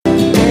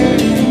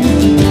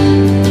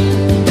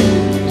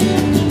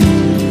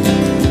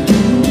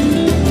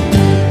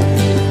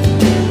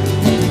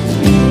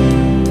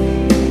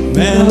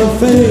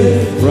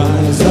faith,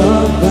 rise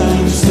up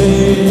and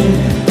sing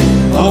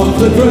of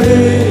the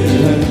great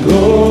and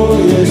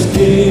glorious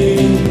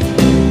King.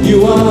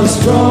 You are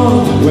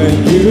strong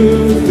when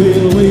you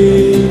feel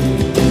weak,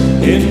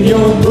 in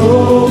your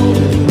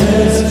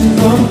brokenness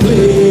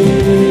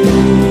complete.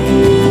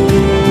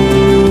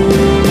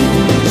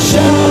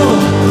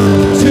 Shout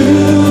to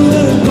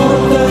the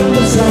north and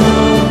the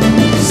south,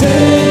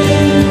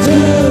 sing to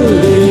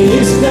the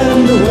east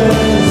and the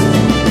west.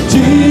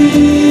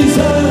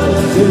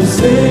 Jesus is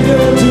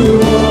Savior to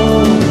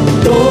all,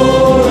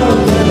 Lord of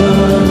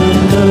heaven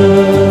and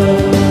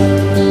earth.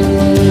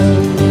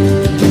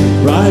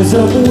 Rise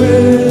up,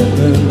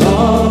 women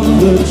of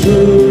the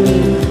truth,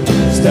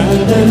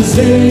 stand and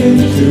sing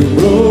to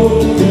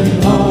broken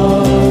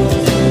hearts,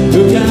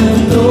 who can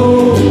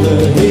know the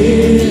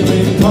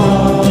healing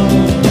power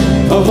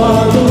of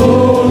our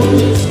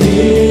glorious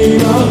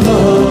King of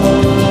love.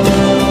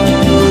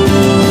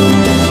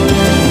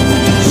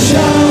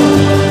 Shout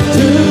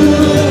to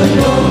the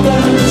north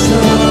and the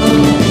south,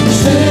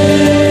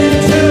 sing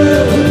to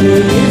the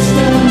east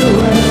and the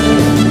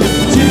west.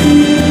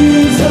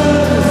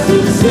 Jesus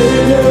is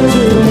Savior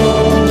to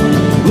all,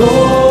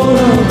 Lord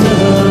of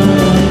heaven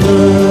and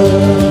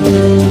earth.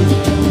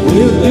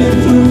 We've been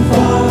through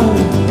fire,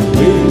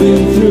 we've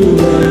been through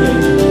rain,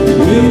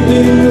 we've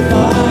been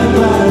refined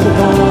by the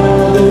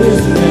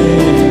Father's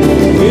name.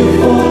 We've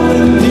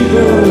fallen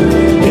deeper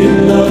in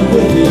love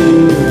with you.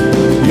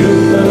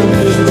 You've learned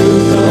this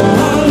truth on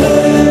our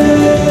lips.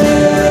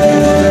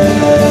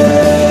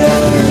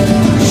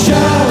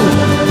 Shout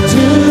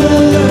to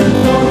the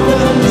north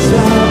and the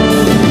south,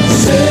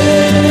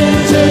 sing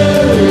to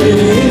the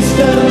east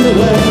and the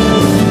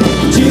west.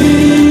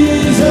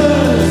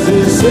 Jesus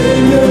is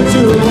Savior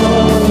to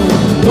all,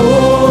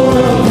 Lord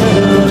of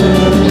heaven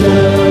and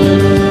earth.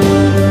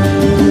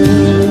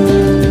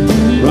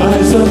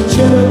 Rise up,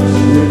 church,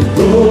 with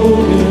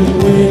broken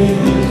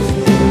wings,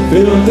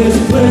 fill this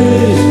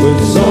place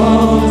with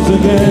songs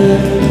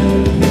again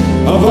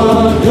of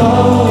our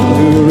God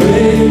who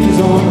reigns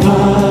on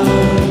high.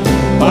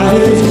 By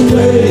His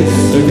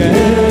grace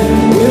again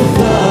we'll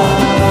fly.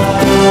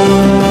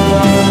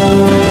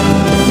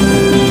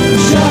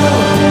 Shout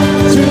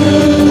to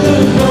the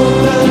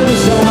north and the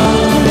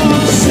south,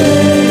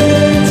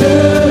 sing to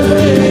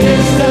the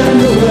east and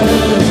the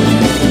west.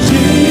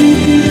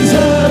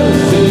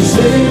 Jesus is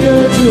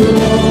Savior to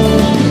all,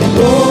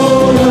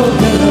 Lord of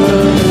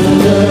heaven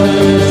and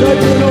earth. Shout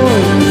to the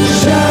north,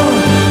 shout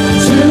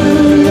to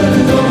the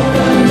north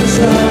and the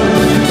south,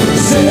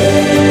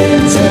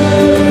 sing to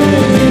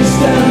the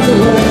east and the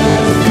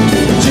west.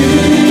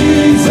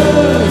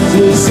 Jesus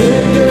is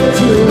Savior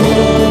to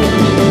all,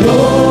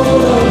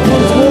 Lord of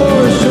once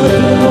more. Shout to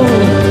the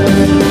north,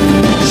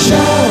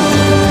 shout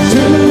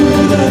to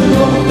the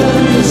north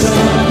and the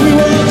south. We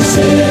will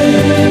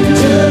sing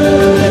to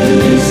the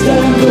east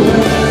and the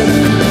west.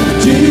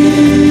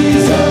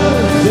 Jesus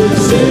is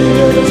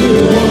Savior to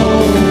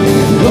all,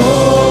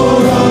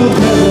 Lord of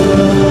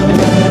heaven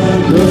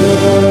and earth.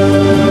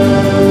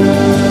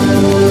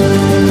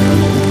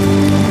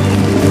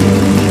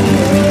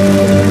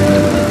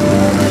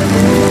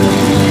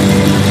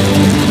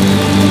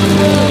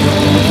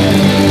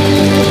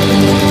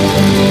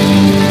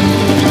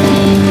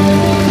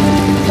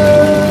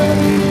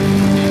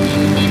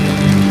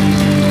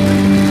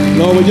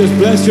 Lord, we just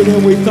bless your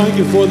name. We thank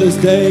you for this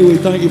day. We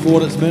thank you for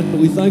what it's meant.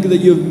 We thank you that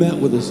you've met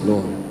with us,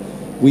 Lord.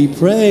 We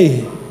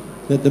pray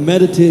that the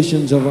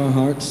meditations of our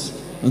hearts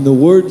and the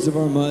words of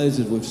our mouths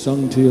that we've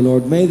sung to you,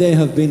 Lord, may they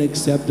have been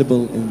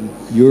acceptable in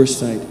your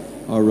sight,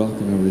 our rock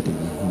and our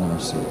redeemer and our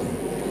Savior.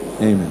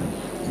 Amen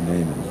and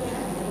amen.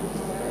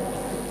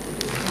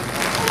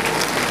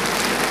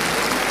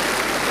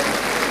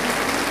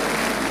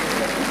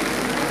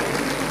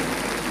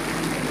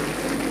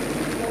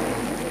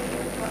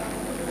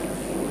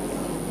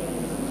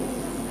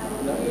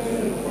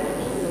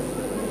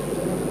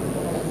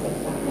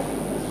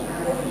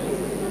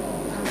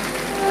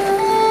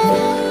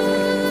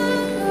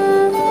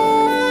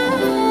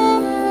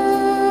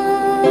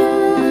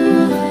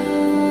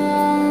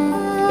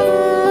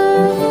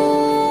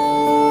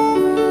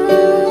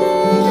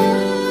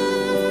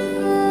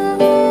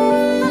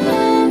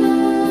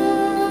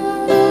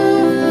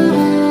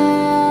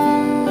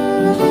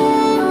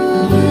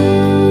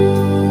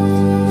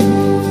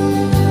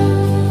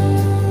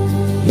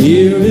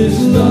 Here is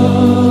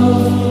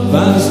love,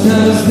 vast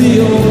as the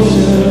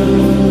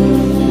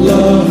ocean,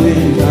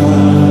 loving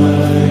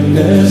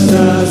kindness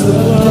as the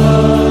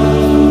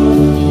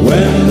flood.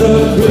 When the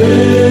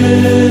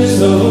Prince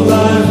of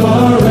life,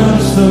 our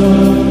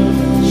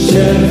ransom,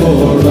 shed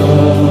for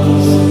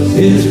us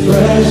His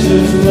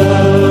precious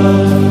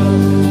blood,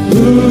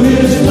 who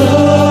His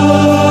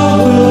love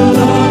will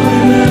not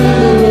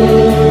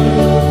remember,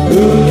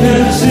 who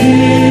can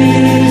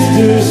cease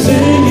to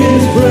sing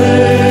His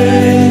praise.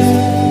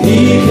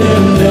 He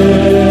can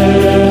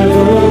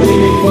never be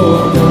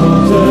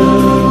forgotten.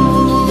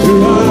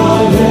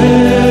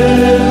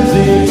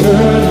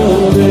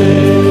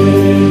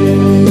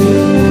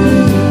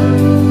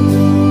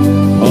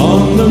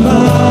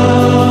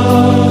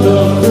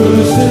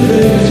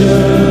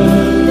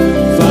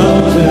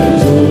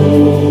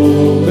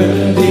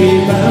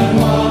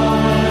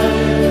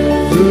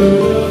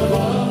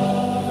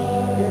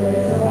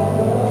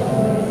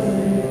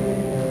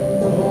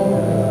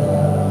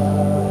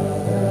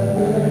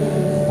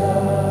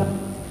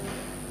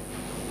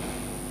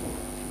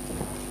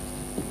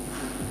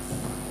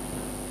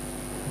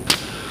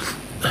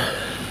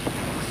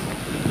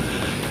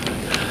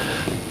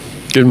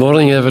 Good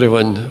morning,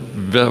 everyone.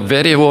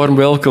 Very warm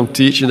welcome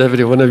to each and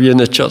every one of you in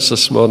the church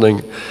this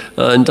morning.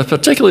 And a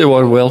particularly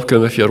warm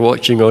welcome if you're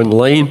watching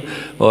online,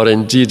 or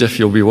indeed if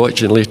you'll be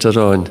watching later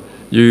on.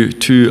 You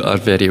too are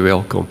very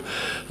welcome.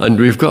 And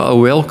we've got a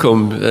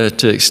welcome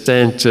to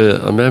extend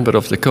to a member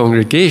of the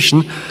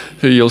congregation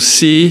who you'll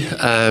see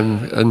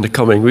in the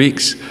coming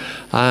weeks.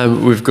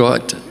 We've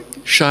got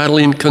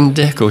Charlene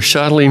Condeco.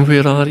 Charlene,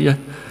 where are you?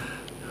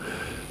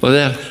 Well,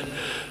 there.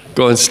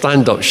 Go and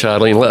stand up,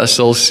 Charlene. Let us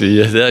all see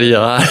you. There you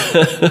are.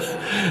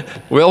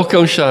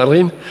 Welcome,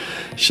 Charlene.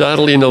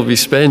 Charlene will be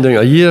spending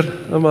a year,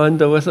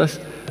 Amanda, with us.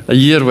 A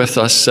year with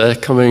us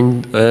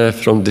coming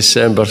from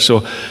December.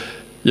 So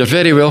you're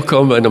very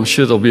welcome, and I'm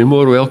sure there'll be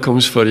more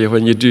welcomes for you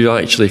when you do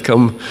actually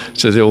come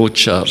to the old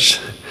church.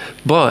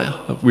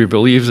 But we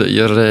believe that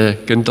you're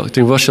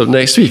conducting worship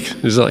next week.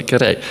 Is that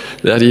correct?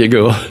 There you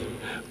go.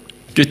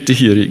 Good to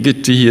hear it.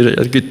 Good to hear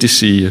it. Good to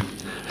see you.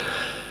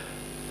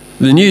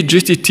 The new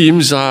duty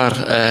teams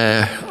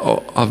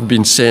have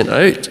been sent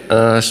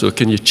out, so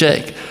can you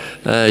check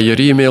your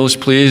emails,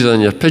 please,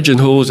 and your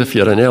pigeonholes if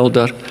you're an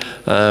elder.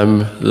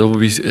 There'll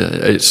be,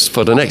 it's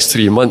for the next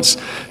 3 months.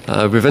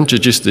 We've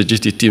introduced the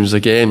duty teams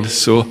again,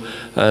 so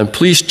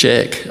please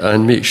check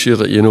and make sure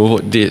that you know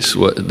what dates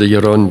that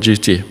you're on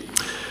duty.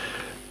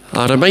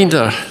 A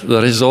reminder,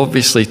 there is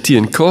obviously tea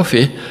and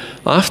coffee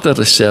after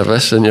the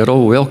service, and you're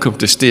all welcome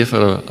to stay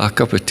for a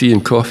cup of tea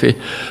and coffee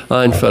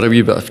and for a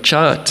wee bit of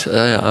chat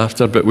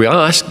after. But we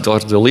asked, or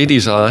the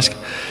ladies asked,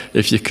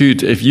 if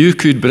you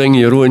could bring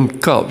your own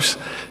cups.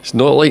 It's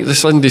not like the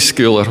Sunday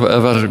school or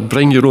whatever.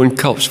 Bring your own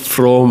cups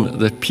from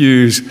the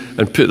pews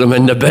and put them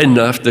in the bin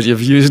after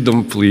you've used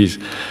them, please.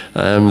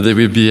 They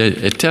would be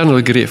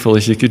eternally grateful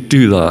if you could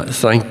do that.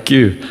 Thank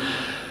you.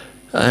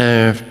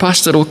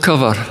 Pastoral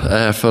cover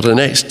for the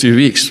next 2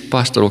 weeks.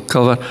 Pastoral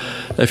cover.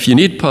 If you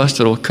need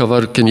pastoral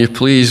cover, can you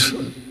please,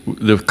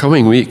 the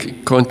coming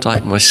week,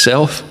 contact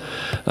myself.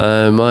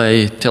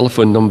 My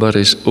telephone number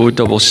is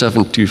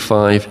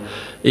 07725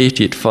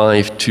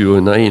 885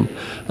 209.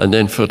 And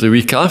then for the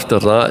week after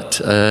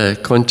that,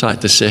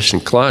 contact the session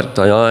clerk,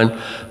 Diane,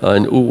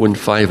 on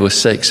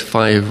 01506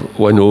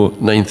 510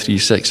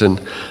 936,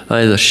 and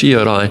either she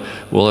or I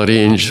will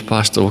arrange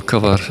pastoral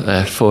cover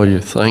for you.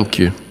 Thank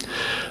you.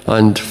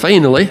 And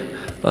finally,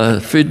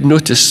 food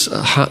notice.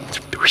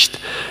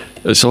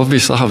 It's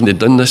obvious I haven't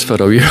done this for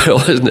a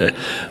while, isn't it?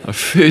 A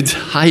food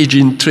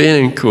hygiene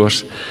training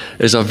course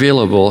is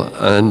available,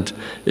 and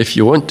if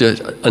you want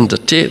to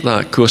undertake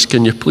that course,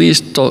 can you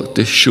please talk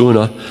to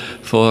Shona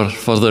for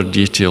further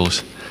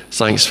details?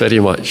 Thanks very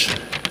much.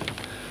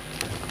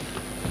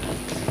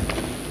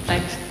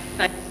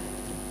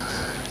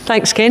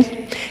 Thanks, Ken.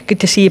 Good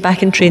to see you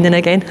back in training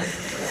again.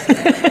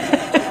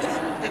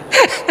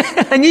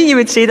 I knew you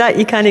would say that,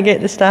 you can't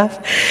get the staff.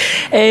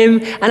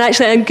 And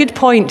actually, a good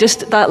point,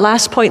 just that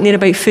last point there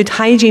about food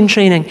hygiene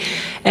training.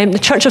 The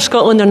Church of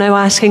Scotland are now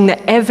asking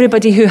that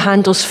everybody who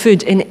handles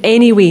food in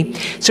any way,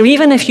 so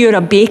even if you're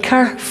a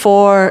baker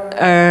for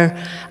our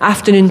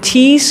afternoon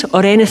teas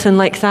or anything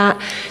like that,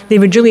 they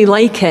would really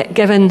like it,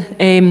 given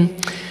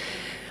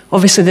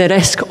obviously the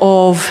risk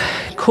of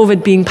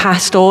COVID being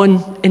passed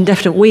on in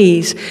different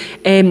ways.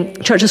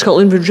 Church of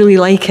Scotland would really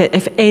like it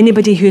if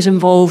anybody who's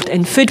involved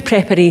in food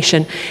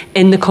preparation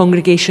in the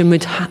congregation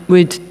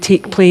would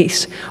take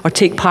place or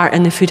take part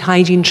in the food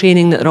hygiene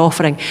training that they're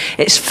offering.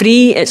 It's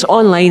free, it's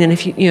online,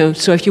 and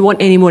so if you want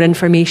any more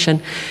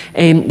information,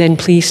 then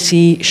please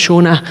see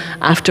Shona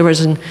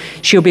afterwards, and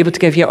she'll be able to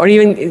give you. Or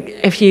even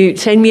if you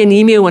send me an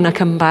email when I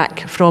come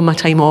back from my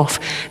time off,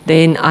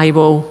 then I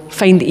will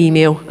find the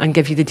email and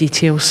give you the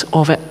details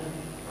of it.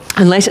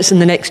 Unless it's in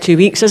the next 2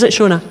 weeks, is it,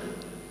 Shona?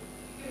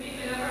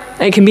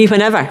 It can be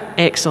whenever.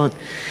 Excellent.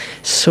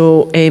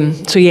 So a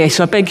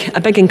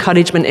big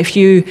encouragement. If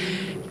you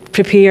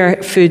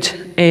prepare food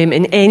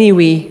in any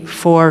way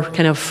for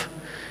kind of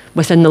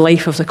within the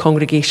life of the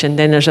congregation,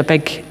 then there's a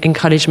big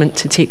encouragement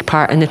to take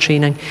part in the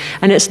training.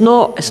 And it's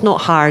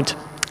not hard.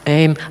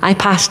 I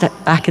passed it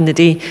back in the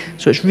day,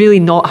 so it's really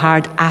not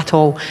hard at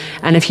all.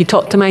 And if you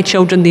talk to my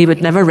children, they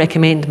would never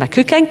recommend my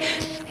cooking,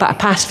 but I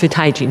passed food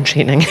hygiene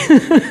training.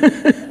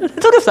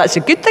 I don't know if that's a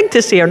good thing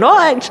to say or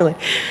not, actually.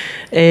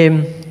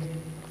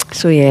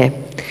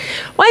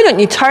 Why don't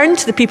you turn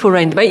to the people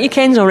round about you?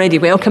 Ken's already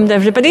welcomed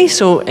everybody,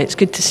 so it's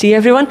good to see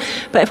everyone.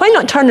 But why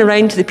not turn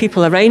around to the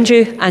people around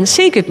you and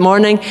say good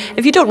morning.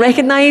 If you don't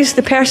recognise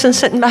the person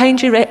sitting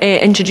behind you,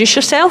 introduce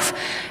yourself.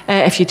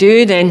 If you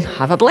do, then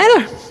have a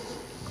blather.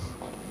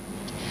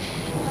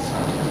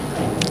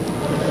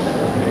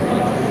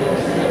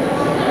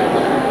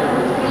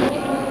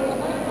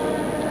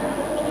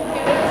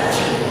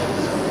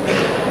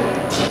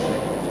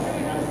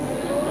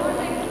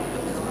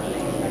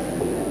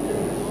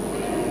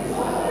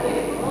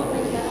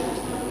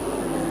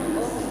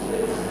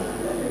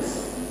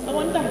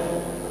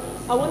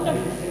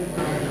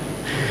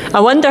 I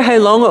wonder how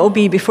long it will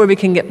be before we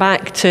can get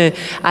back to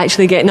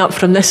actually getting up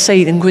from this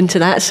side and going to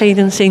that side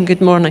and saying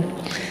good morning.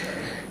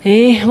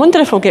 I wonder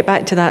if we'll get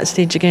back to that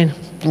stage again.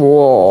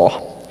 Whoa,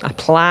 a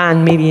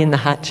plan maybe in the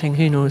hatching,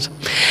 who knows.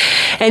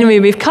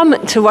 Anyway, we've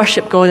come to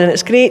worship God, and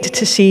it's great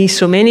to see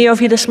so many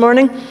of you this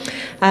morning.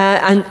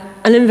 And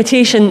an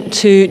invitation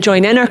to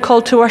join in our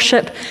call to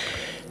worship.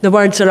 The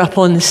words are up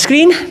on the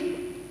screen.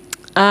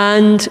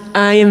 And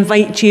I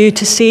invite you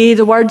to say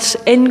the words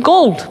in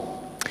gold.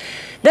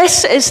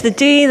 This is the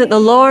day that the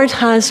Lord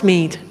has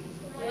made.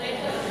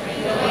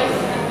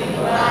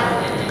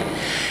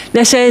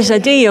 This is a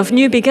day of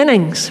new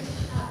beginnings.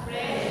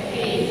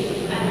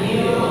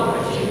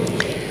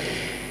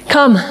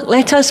 Come,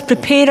 let us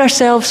prepare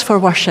ourselves for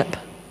worship.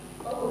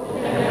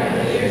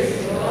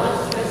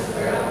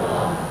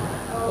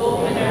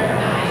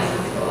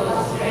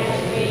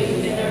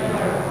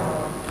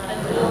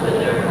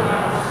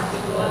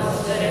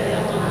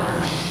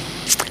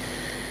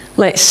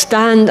 Let's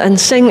stand and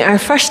sing our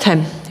first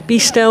hymn, Be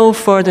Still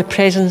for the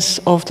Presence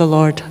of the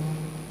Lord.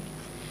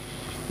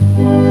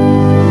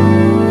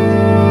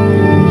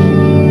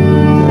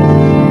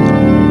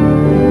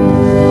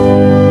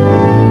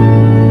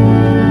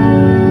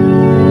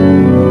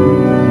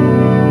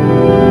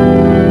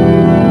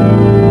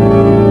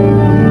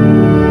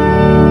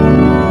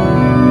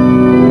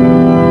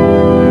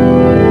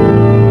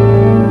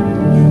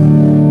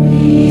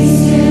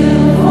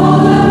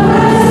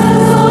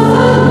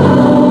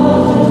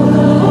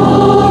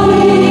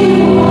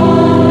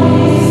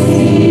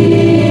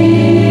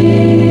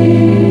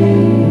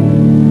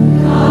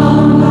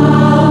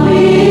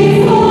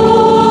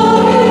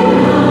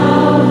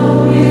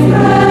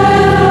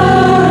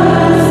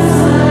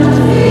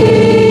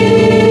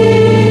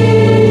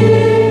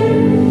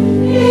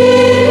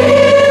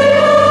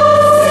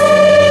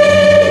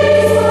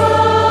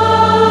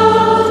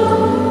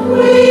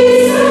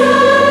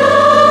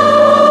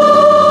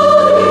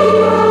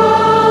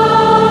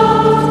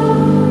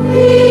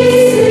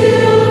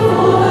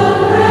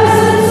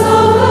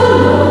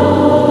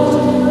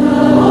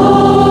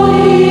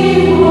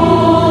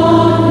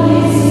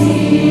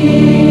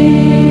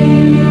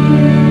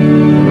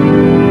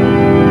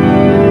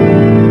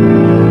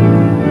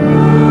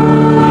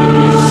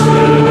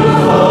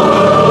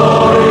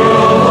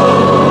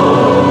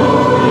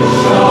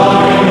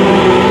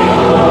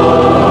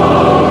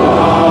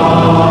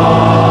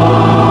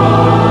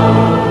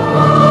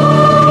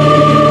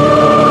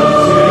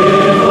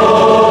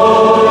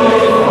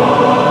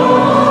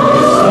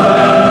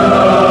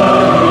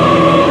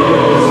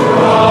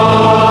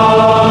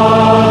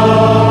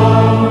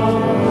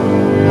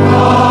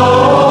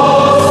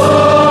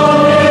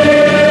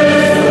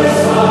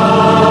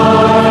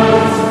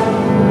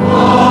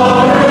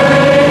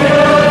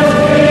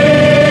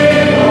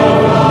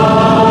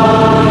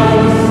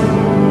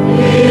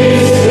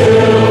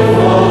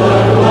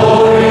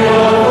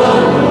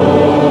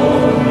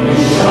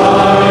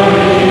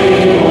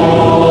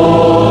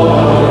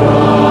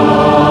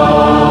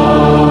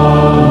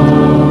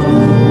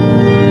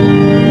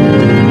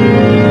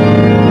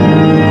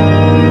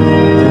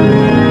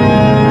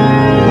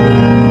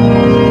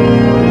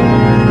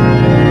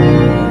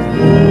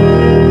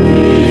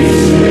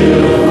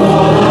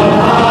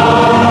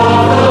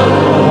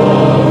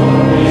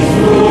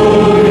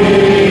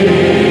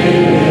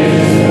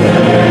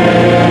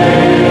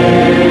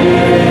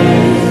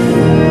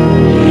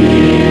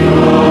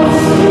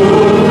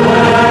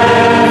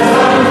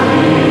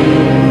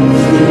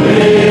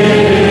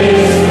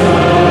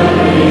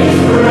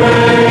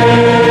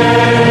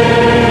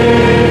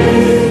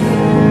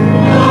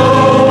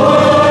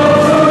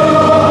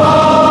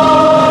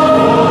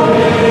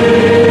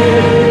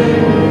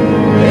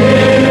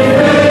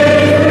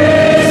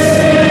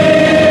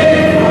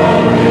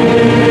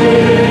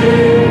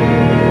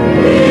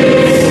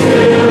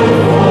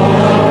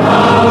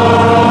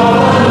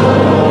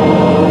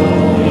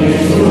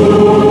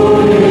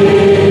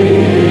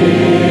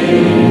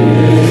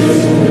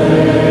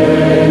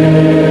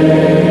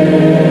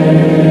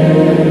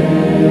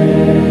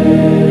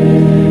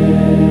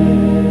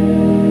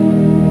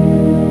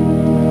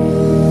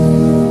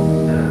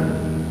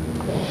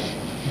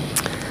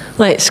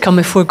 Let's come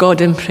before God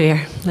in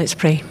prayer. Let's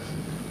pray.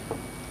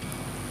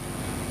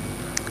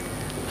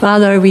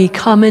 Father, we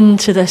come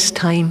into this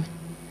time,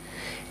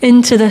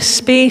 into this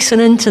space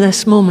and into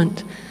this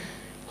moment,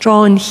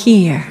 drawn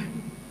here,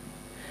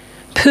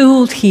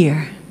 pulled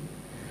here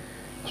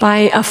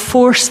by a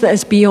force that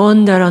is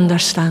beyond our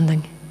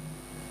understanding,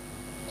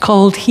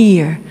 called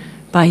here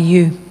by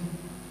you,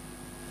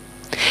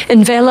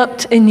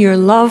 enveloped in your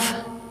love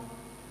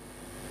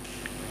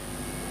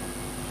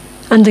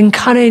and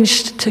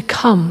encouraged to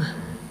come,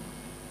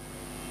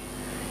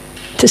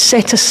 to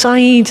set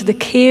aside the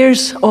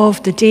cares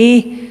of the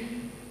day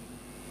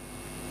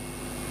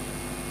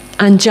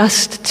and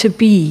just to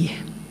be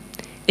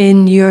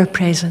in your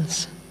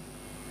presence,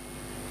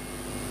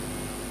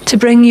 to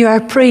bring you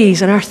our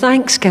praise and our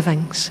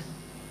thanksgivings,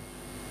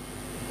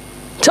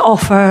 to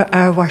offer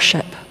our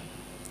worship.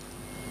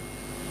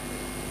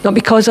 Not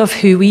because of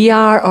who we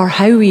are or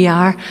how we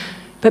are,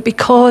 but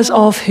because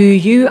of who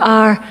you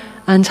are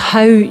and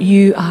how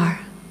you are.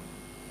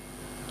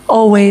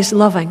 Always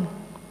loving.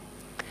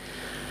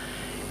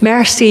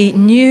 Mercy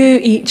new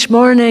each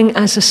morning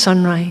as the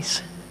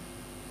sunrise.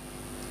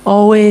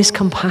 always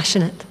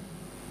compassionate,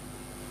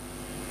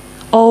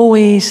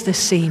 always the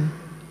same,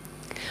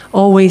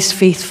 always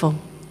faithful.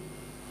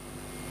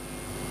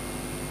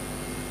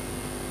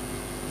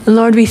 And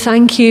Lord, we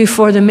thank you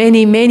for the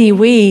many, many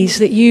ways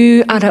that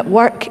you are at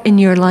work in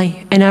your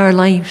life, in our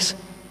lives,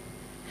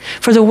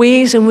 for the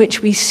ways in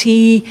which we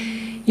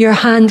see your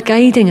hand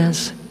guiding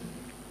us,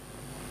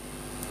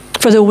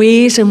 for the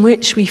ways in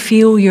which we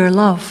feel your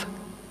love,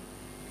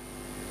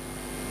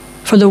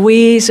 for the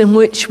ways in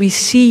which we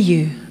see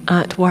you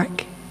at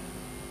work,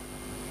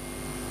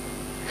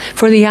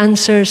 for the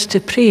answers to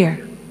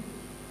prayer,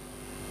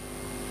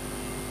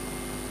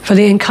 for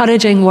the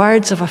encouraging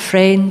words of a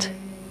friend,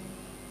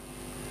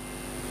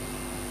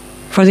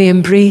 for the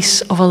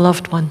embrace of a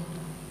loved one.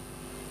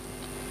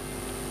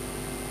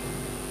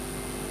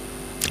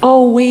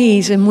 All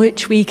ways in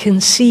which we can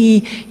see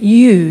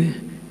you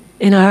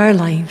in our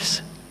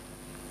lives.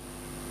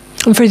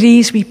 And for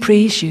these we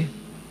praise you.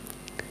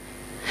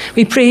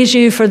 We praise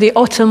you for the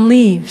autumn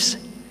leaves,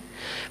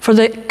 for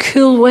the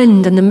cool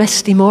wind and the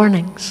misty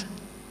mornings,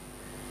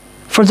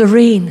 for the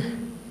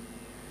rain,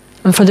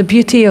 and for the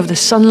beauty of the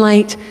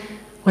sunlight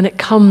when it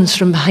comes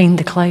from behind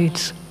the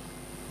clouds.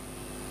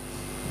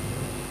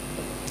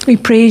 We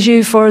praise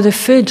you for the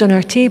food on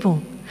our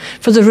table,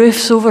 for the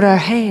roofs over our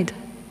head,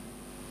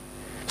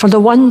 for the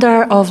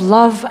wonder of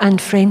love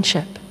and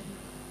friendship.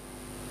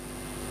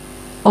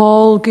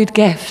 All good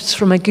gifts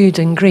from a good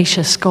and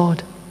gracious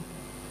God.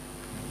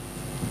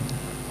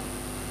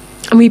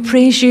 And we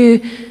praise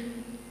you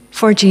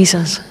for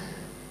Jesus,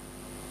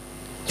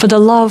 for the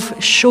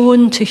love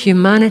shown to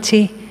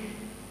humanity,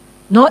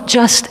 not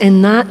just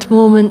in that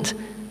moment,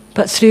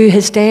 but through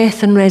his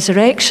death and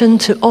resurrection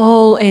to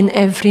all in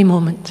every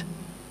moment.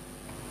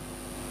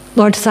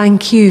 Lord,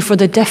 thank you for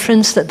the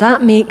difference that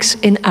that makes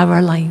in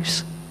our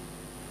lives.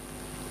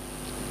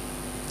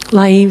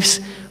 Lives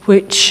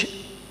which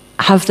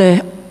have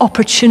the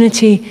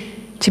opportunity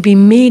to be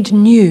made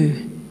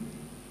new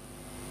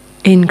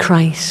in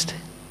Christ.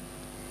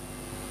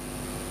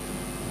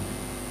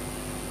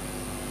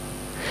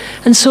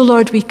 And so,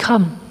 Lord, we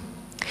come.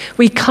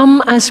 We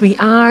come as we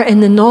are in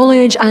the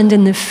knowledge and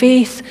in the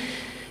faith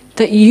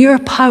that your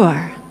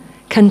power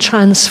can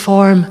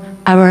transform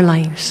our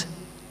lives.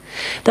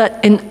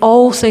 That in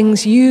all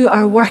things you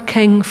are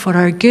working for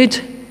our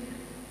good,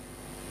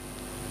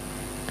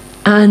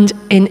 and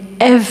in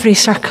every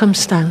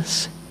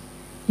circumstance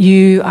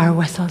you are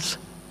with us.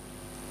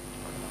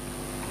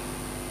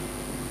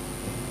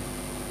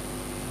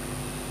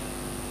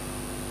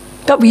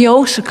 But we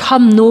also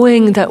come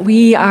knowing that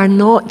we are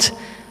not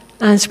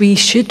as we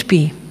should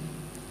be.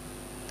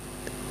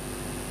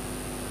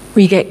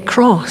 We get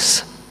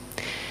cross.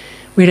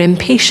 We're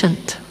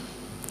impatient.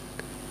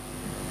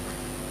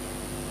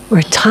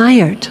 We're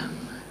tired.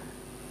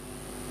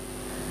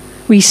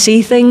 We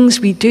say things,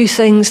 we do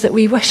things that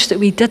we wish that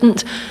we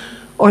didn't,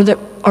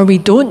 or we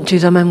don't do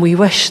them and we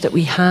wish that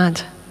we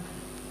had.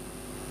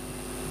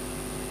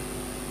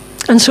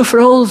 And so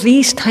for all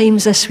these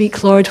times this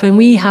week, Lord, when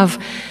we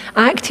have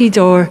acted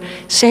or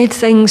said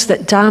things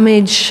that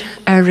damage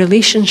our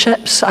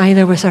relationships,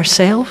 either with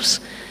ourselves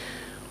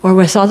or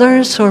with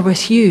others or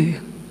with you,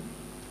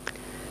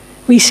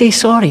 we say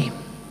sorry.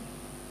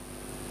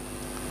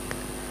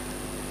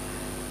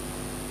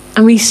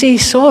 And we say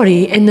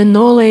sorry in the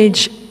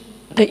knowledge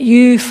that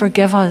you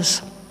forgive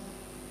us.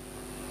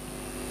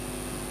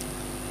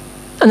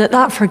 And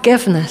that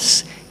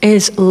forgiveness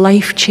is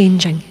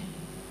life-changing.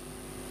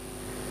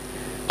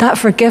 That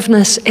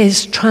forgiveness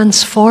is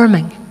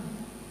transforming.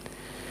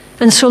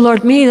 And so,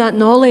 Lord, may that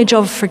knowledge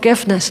of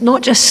forgiveness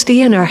not just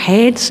stay in our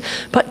heads,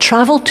 but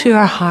travel to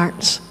our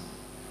hearts,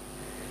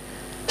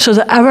 so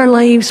that our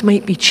lives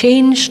might be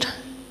changed,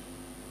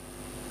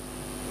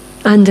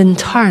 and in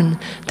turn,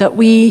 that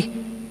we,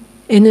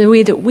 in the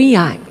way that we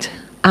act,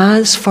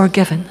 as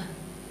forgiven,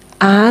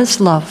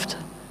 as loved,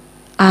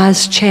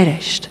 as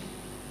cherished,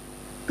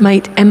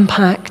 might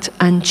impact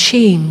and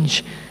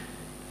change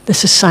the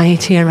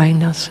society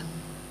around us.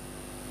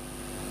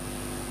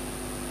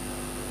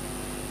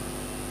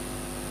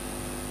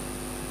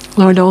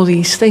 Lord, all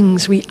these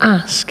things we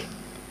ask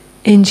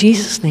in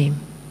Jesus' name.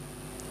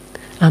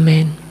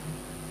 Amen.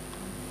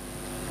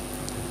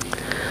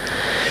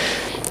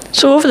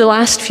 So over the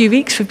last few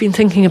weeks, we've been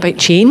thinking about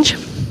change.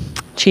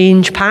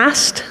 Change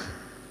past,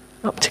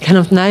 up to kind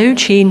of now,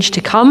 change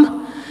to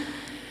come,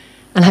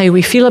 and how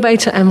we feel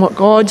about it and what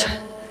God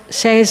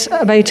says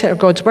about it, or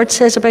God's word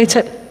says about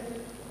it.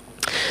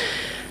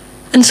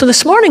 And so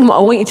this morning, what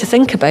I want you to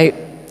think about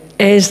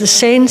is the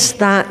sense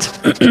that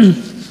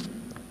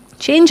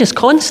change is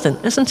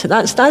constant, isn't it?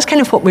 That's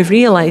kind of what we've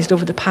realised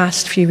over the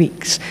past few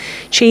weeks.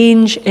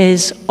 Change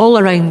is all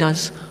around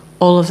us,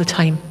 all of the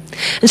time.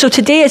 And so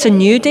today is a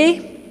new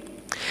day,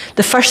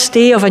 the first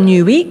day of a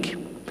new week.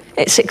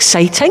 It's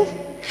exciting.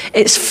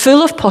 It's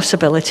full of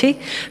possibility,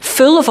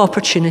 full of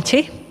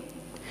opportunity.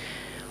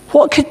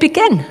 What could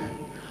begin?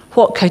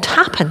 What could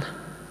happen?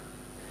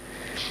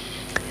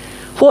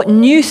 What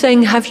new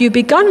thing have you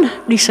begun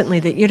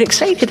recently that you're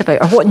excited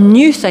about? Or what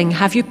new thing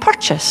have you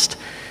purchased?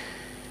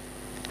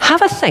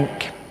 Have a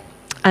think.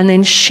 and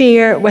then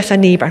share with a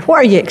neighbour. What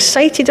are you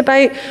excited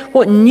about?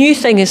 What new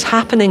thing is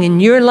happening in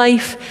your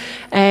life?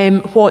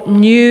 What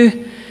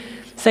new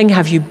thing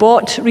have you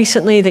bought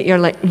recently that you're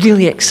like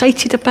really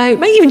excited about?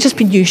 Might even just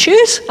be new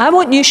shoes. I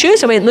want new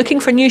shoes. I went looking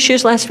for new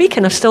shoes last week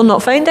and I've still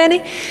not found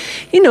any.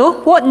 You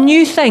know, what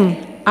new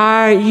thing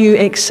are you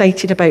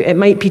excited about? It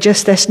might be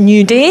just this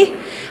new day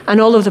and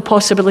all of the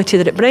possibility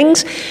that it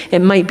brings.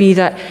 It might be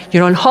that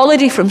you're on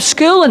holiday from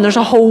school and there's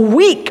a whole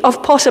week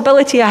of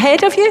possibility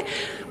ahead of you.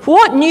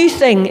 What new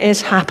thing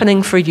is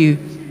happening for you?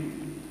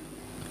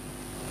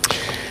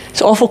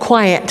 It's awful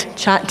quiet.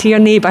 Chat to your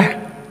neighbour.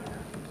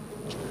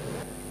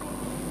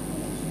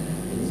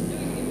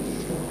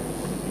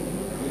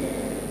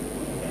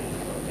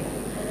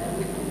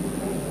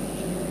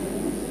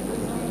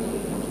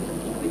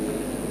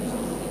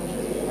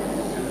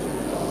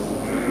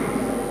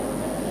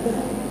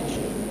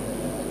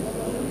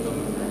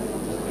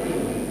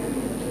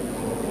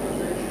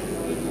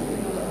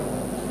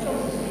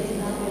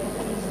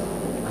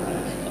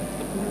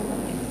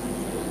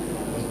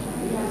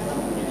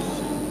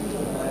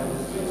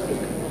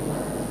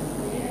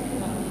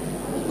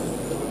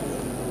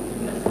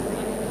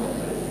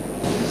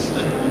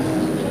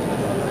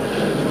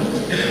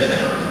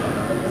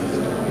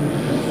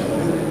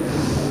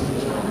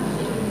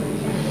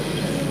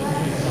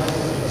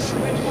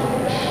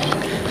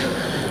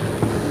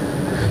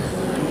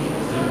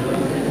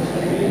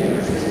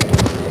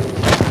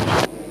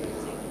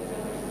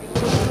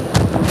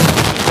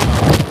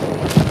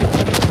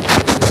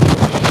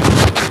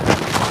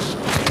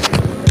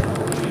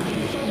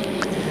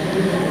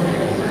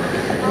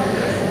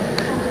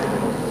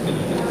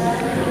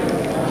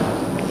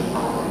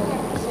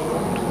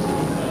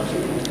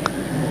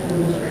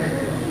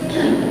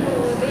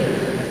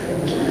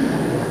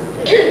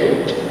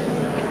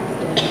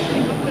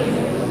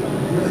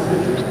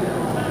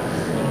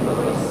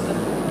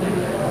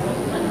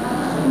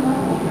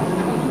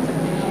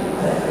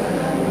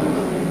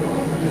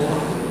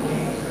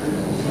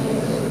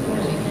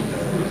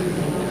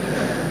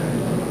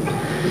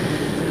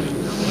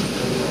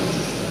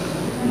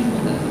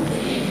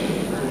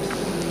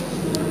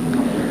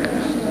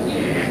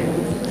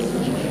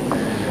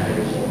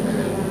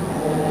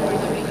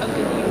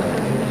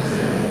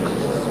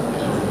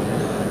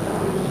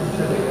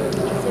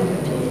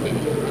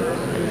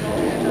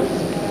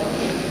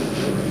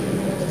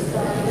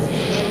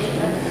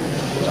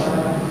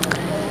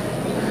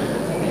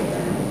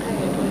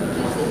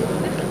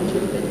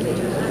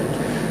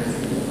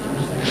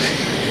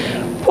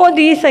 What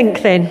do you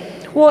think then?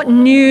 What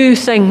new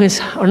things,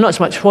 or not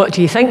so much what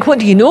do you think, what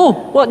do you know?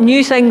 What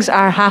new things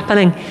are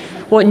happening?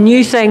 What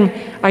new thing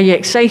are you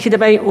excited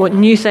about? What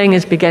new thing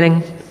is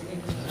beginning?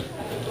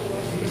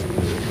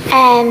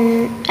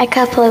 A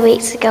couple of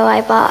weeks ago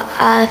I bought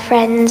a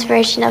friend's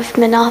version of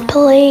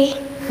Monopoly.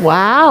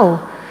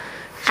 Wow.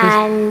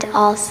 And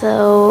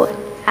also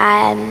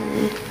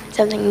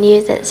something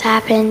new that's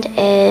happened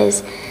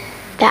is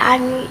that I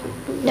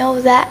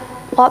know that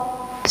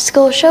what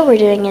school show we're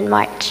doing in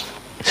March.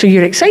 So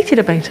you're excited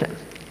about it?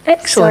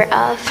 Excellent. Sort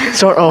of.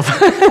 Sort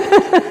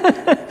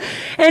of.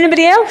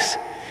 Anybody else?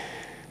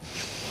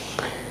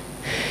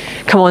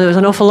 Come on, there was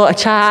an awful lot of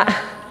chat.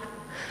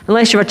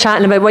 Unless you were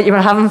chatting about what you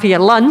were having for your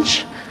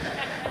lunch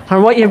or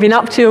what you've been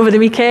up to over the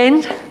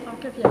weekend. I'll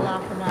give you a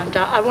laugh, Amanda.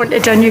 I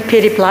wanted a new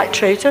pair of black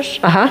trousers.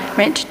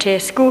 Went to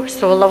Tesco,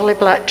 saw lovely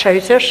black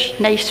trousers,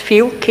 nice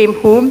feel, came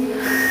home,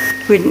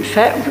 wouldn't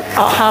fit,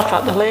 half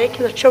at the leg,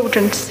 the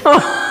children's.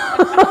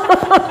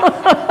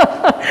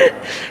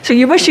 So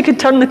you wish you could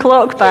turn the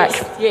clock back?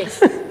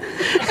 Yes.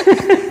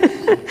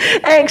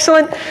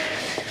 Excellent.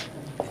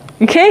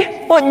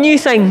 Okay, what new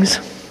things?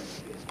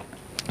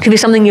 Could be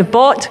something you've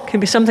bought, could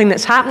be something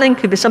that's happening,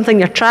 could be something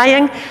you're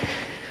trying.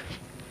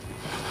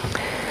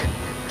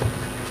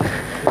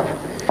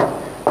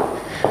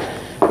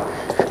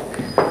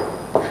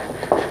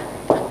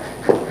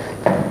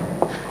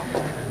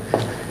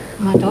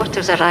 My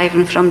daughter's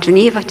arriving from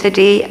Geneva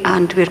today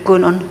and we're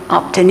going on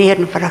up to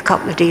Nairn for a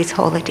couple of days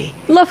holiday.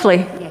 Lovely.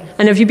 Yes.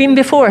 And have you been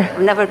before? I've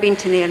never been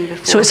to Nairn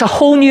before. So it's a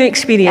whole new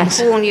experience.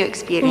 A whole new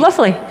experience.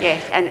 Lovely.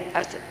 Yes, and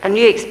it's a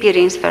new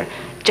experience for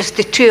just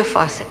the two of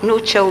us. No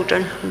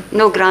children,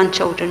 no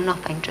grandchildren,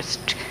 nothing,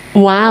 just...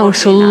 Wow,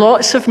 so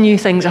lots of new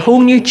things, a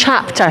whole new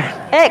chapter.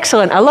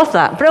 Excellent, I love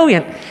that,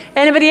 brilliant.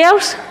 Anybody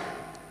else?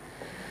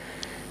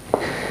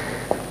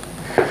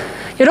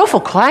 You're awful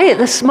quiet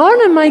this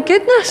morning, my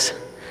goodness.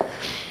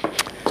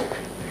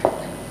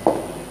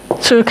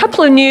 So a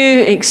couple of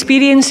new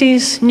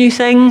experiences, new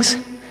things,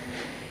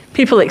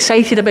 people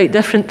excited about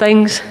different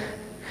things,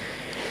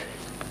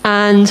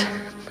 and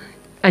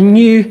a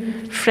new,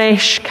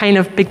 fresh kind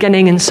of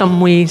beginning in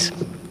some ways.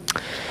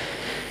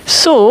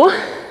 So,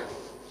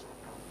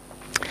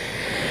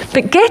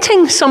 but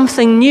getting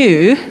something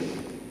new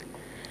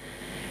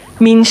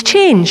means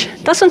change,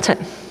 doesn't it?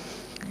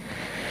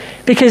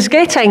 Because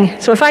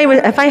so if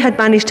I had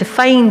managed to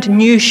find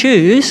new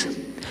shoes,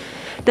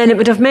 then it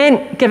would have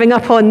meant giving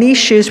up on these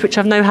shoes, which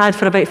I've now had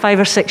for about 5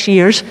 or 6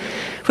 years,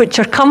 which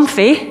are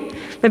comfy,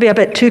 maybe a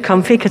bit too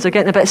comfy because they're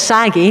getting a bit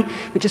saggy,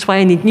 which is why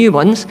I need new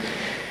ones.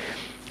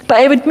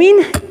 But it would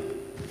mean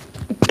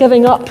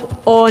giving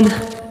up on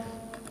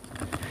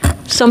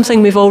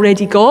something we've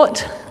already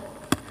got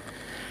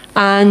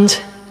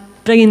and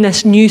bringing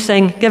this new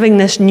thing, giving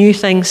this new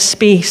thing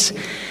space.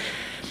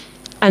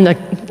 And,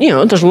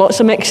 there's lots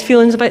of mixed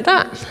feelings about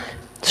that.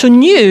 So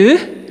new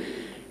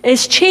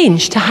is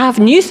change. To have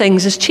new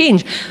things is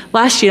change.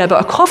 Last year I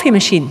bought a coffee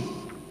machine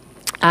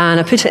and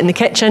I put it in the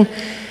kitchen,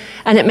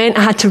 and it meant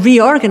I had to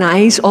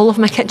reorganise all of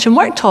my kitchen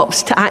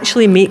worktops to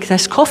actually make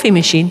this coffee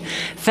machine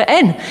fit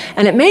in.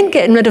 And it meant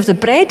getting rid of the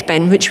bread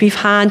bin, which we've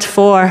had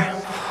for,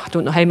 I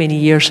don't know how many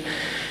years,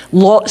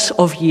 lots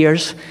of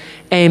years.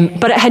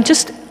 But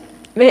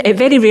it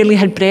very rarely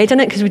had bread in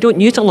it because we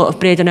don't use a lot of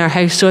bread in our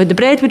house. So the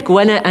bread would go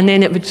in it and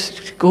then it would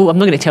go, I'm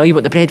not going to tell you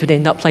what the bread would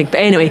end up like, but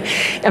anyway,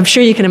 I'm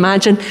sure you can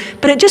imagine.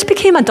 But it just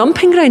became a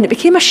dumping ground. It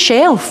became a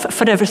shelf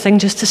for everything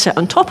just to sit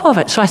on top of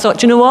it. So I thought,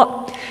 do you know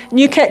what?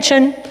 New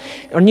kitchen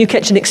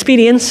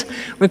experience.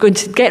 We're going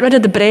to get rid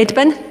of the bread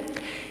bin.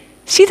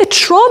 See the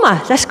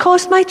trauma this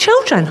caused my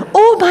children.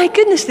 Oh my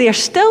goodness, they are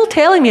still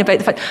telling me about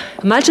the fact.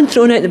 Imagine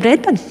throwing out the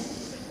bread bin.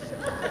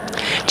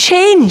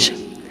 Change.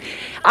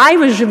 I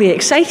was really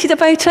excited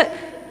about it.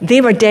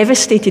 They were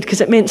devastated because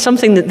it meant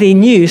something that they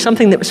knew,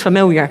 something that was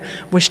familiar,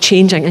 was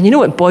changing. And you know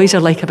what boys are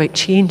like about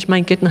change,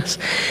 my goodness.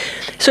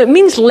 So it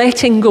means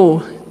letting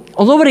go.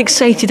 Although we're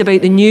excited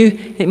about the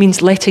new, it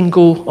means letting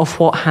go of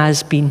what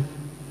has been.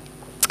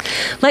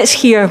 Let's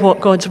hear what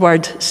God's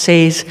word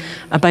says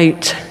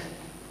about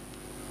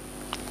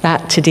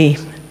that today.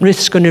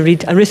 Ruth's going to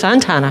read, Ruth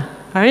and Hannah,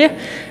 are you?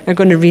 Are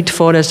going to read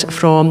for us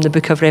from the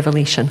book of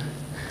Revelation.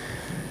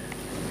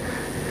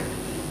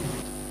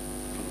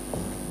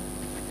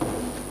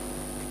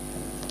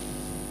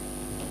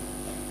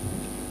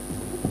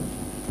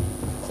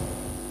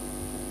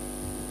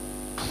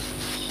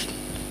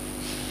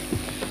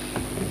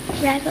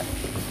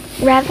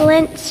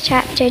 Revelation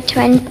chapter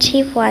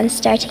 21,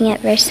 starting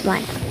at verse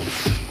 1.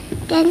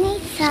 Then they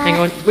saw... Hang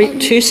on,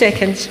 wait 2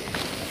 seconds.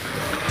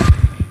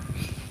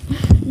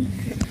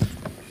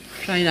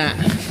 Try that.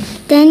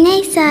 Then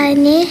they saw a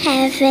new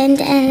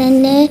heaven and a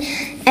new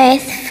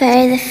earth,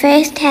 for the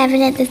first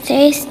heaven and the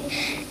first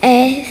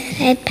earth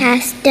had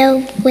passed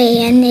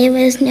away, and there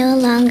was no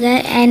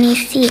longer any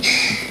sea.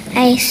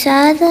 I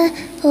saw the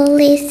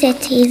holy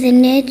city, the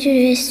new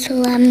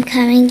Jerusalem,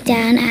 coming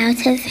down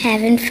out of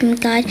heaven from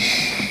God,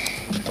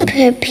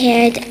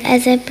 prepared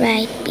as a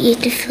bride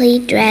beautifully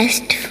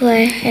dressed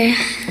for her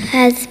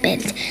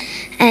husband.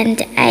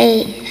 And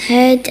I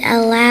heard a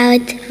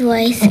loud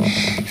voice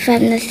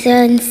from the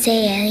throne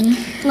saying,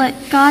 "Look,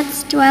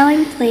 God's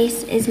dwelling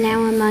place is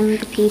now among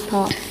the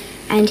people,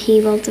 and he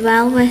will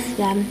dwell with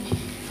them.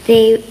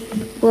 They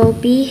will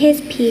be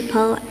his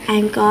people,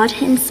 and God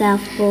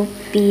himself will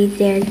be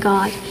their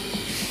God.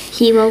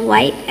 He will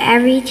wipe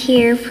every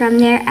tear from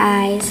their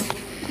eyes.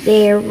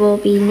 There will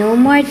be no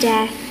more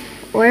death,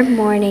 or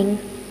mourning,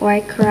 or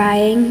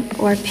crying,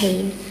 or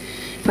pain,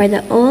 for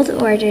the old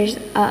orders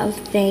of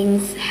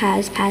things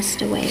has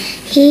passed away."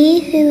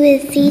 He who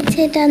is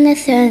seated on the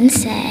throne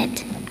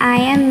said, "I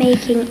am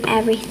making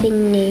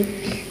everything new."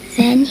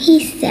 Then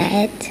he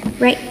said,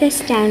 "Write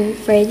this down,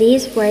 for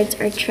these words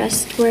are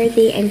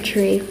trustworthy and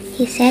true."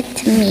 He said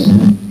to me,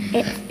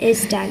 "It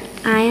is done.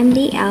 I am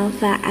the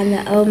Alpha and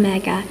the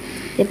Omega,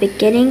 the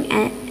beginning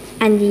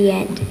and the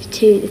end.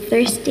 To the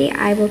thirsty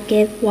I will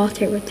give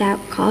water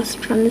without cost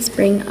from the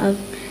spring of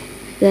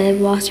the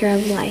water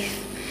of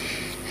life.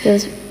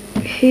 Those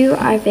who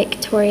are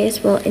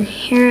victorious will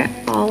inherit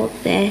all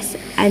this,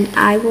 and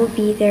I will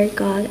be their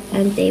God,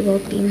 and they will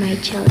be my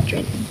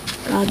children."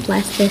 God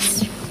bless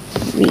this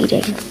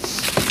reading.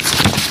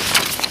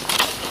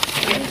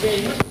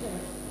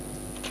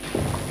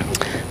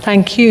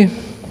 Thank you.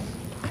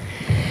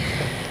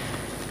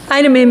 I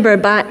remember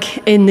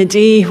back in the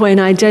day when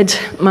I did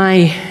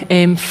my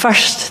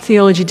first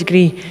theology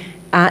degree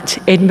at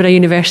Edinburgh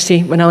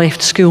University when I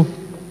left school,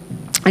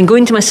 and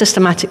going to my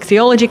systematic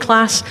theology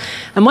class,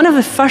 and one of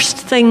the first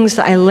things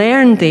that I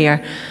learned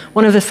there,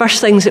 one of the first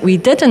things that we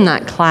did in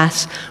that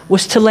class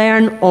was to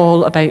learn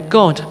all about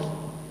God,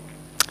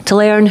 to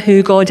learn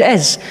who God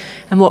is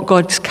and what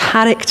God's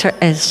character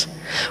is,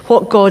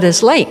 what God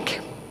is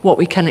like, what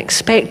we can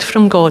expect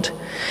from God.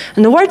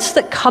 And the words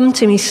that come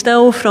to me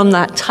still from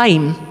that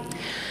time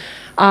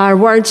are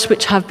words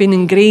which have been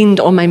ingrained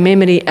on my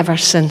memory ever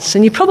since.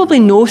 And you probably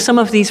know some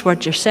of these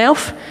words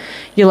yourself.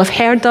 You'll have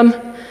heard them,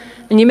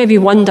 and you maybe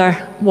wonder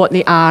what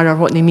they are or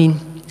what they mean.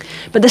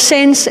 But the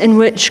sense in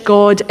which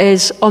God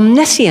is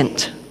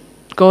omniscient,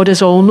 God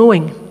is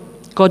all-knowing,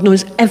 God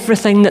knows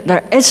everything that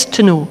there is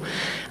to know,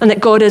 and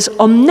that God is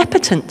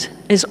omnipotent,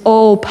 is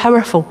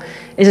all-powerful,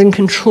 is in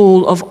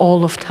control of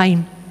all of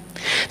time.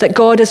 That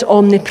God is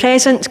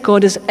omnipresent,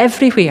 God is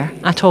everywhere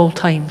at all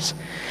times,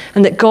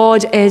 and that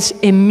God is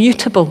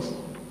immutable,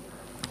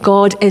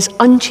 God is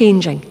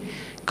unchanging,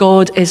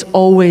 God is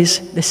always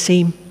the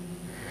same.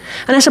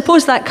 And I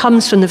suppose that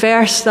comes from the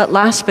verse, that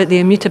last bit, the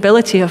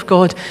immutability of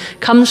God,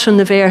 comes from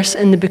the verse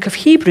in the book of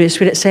Hebrews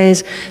where it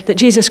says that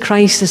Jesus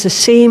Christ is the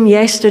same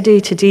yesterday,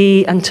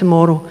 today, and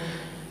tomorrow.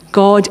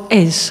 God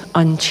is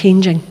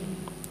unchanging.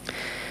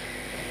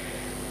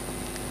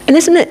 And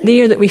isn't it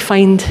there that we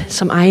find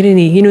some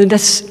irony? You know,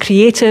 this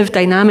creative,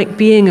 dynamic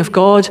being of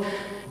God,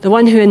 the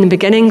one who in the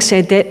beginning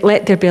said,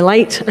 "Let there be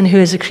light," and who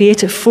is the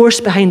creative force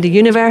behind the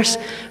universe,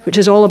 which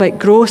is all about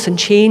growth and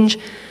change,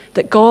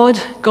 that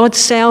God's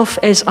self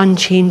is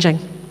unchanging.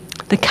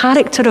 The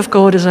character of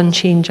God is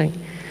unchanging.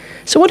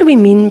 So what do we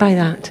mean by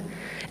that?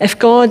 If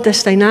God,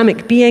 this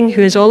dynamic being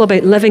who is all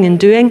about living and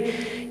doing,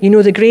 you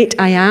know, the great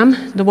I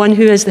am, the one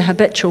who is the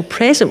habitual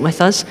present with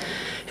us,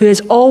 who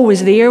is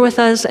always there with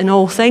us in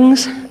all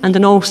things and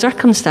in all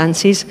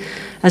circumstances,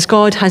 as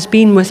God has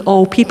been with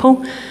all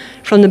people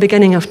from the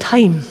beginning of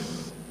time.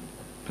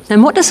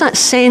 Then what does that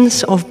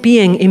sense of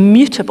being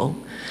immutable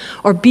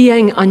or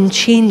being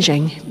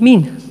unchanging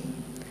mean?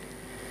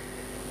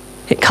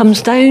 It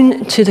comes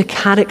down to the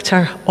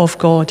character of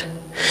God.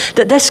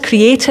 That this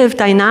creative,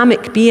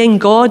 dynamic being,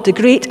 God, the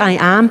great I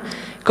am,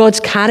 God's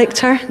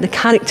character, the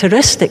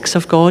characteristics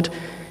of God,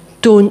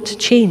 don't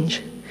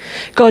change.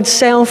 God's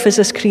self is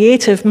this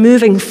creative,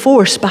 moving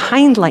force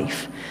behind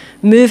life,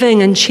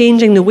 moving and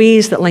changing the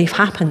ways that life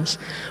happens,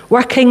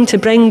 working to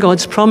bring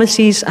God's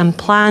promises and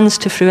plans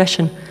to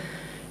fruition.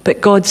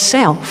 But God's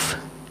self,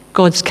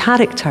 God's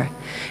character,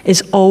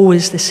 is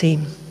always the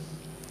same.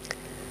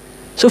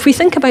 So if we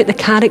think about the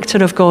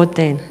character of God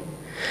then,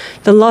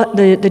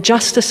 the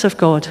justice of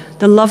God,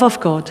 the love of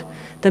God,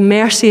 the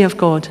mercy of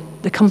God,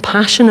 the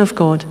compassion of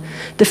God,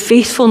 the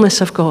faithfulness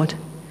of God,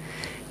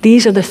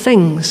 these are the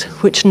things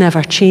which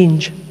never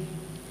change.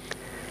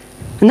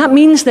 And that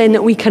means then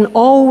that we can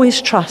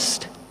always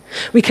trust,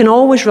 we can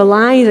always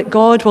rely that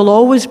God will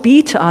always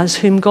be to us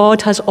whom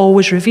God has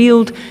always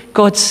revealed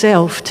God's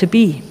self to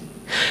be.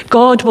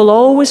 God will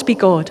always be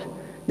God,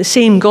 the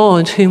same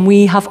God whom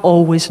we have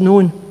always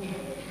known.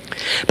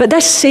 But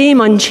this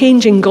same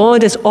unchanging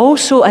God is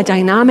also a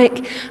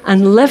dynamic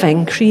and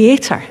living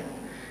creator.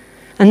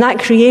 And that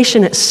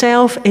creation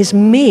itself is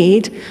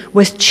made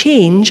with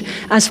change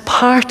as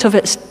part of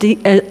its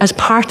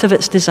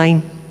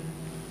design.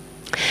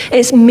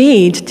 It's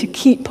made to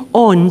keep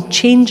on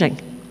changing.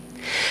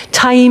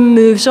 Time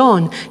moves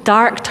on.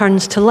 Dark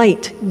turns to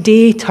light.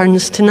 Day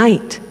turns to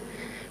night.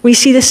 We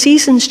see the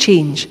seasons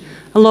change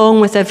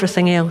along with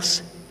everything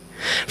else.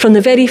 From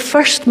the very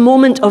first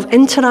moment of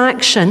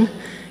interaction,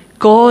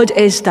 God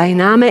is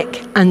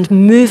dynamic and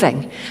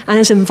moving and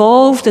is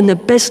involved in the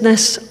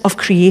business of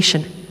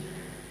creation.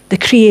 The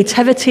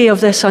creativity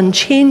of this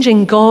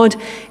unchanging God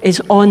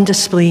is on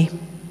display.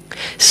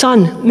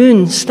 Sun,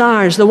 moon,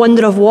 stars, the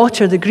wonder of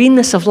water, the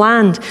greenness of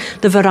land,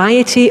 the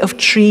variety of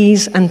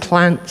trees and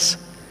plants.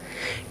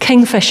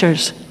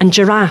 Kingfishers and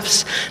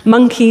giraffes,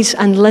 monkeys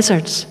and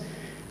lizards,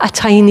 a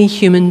tiny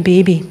human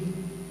baby.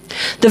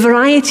 The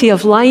variety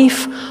of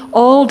life,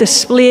 all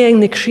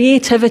displaying the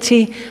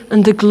creativity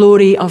and the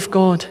glory of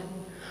God,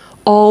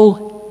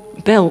 all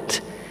built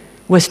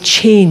with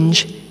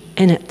change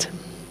in it.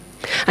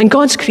 And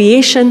God's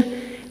creation,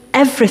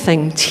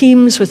 everything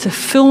teems with the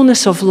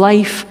fullness of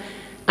life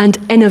and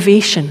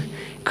innovation,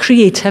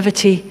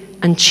 creativity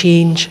and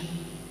change.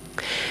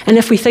 And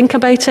if we think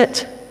about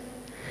it,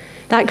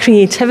 that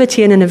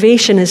creativity and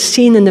innovation is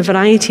seen in the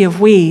variety of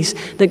ways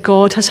that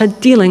God has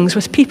had dealings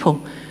with people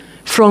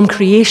from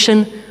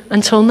creation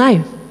until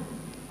now.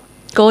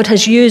 God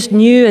has used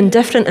new and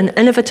different and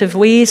innovative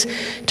ways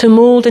to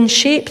mold and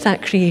shape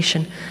that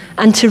creation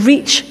and to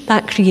reach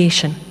that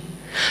creation.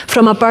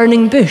 From a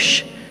burning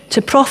bush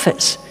to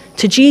prophets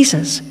to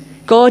Jesus,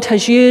 God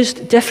has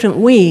used different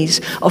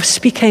ways of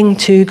speaking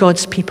to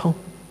God's people.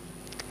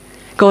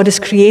 God is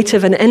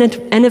creative and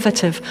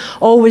innovative,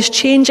 always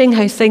changing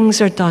how things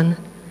are done.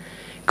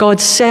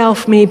 God's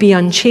self may be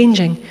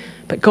unchanging,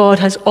 but God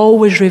has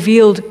always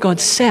revealed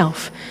God's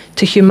self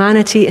to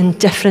humanity in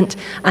different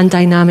and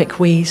dynamic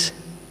ways.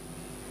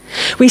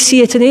 We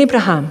see it in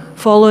Abraham,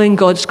 following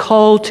God's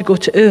call to go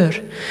to Ur,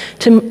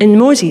 in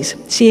Moses,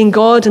 seeing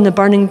God in the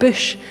burning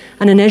bush,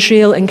 and in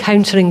Israel,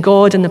 encountering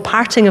God in the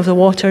parting of the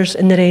waters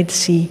in the Red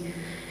Sea.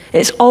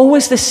 It's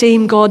always the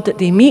same God that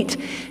they meet,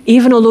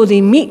 even although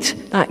they meet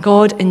that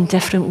God in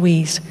different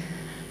ways.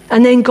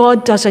 And then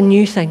God does a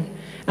new thing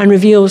and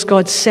reveals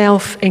God's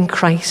self in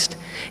Christ,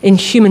 in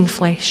human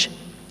flesh.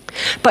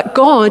 But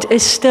God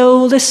is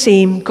still the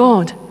same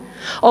God.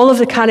 All of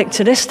the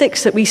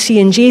characteristics that we see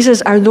in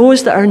Jesus are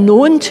those that are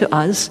known to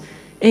us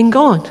in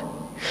God.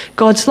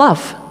 God's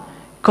love,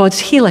 God's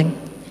healing,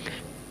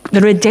 the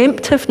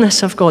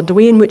redemptiveness of God, the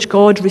way in which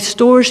God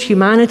restores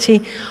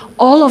humanity,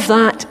 all of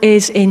that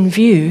is in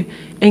view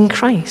in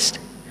Christ.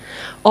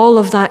 All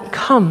of that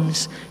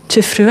comes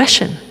to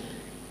fruition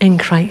in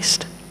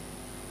Christ.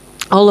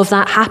 All of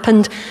that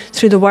happened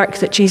through the work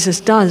that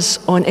Jesus does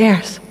on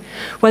earth,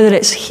 whether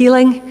it's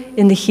healing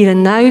in the here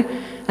and now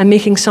and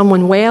making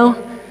someone well.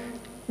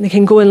 They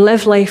can go and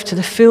live life to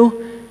the full,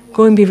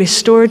 go and be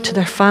restored to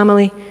their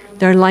family,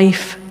 their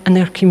life, and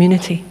their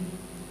community.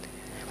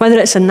 Whether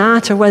it's in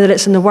that or whether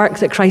it's in the work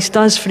that Christ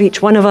does for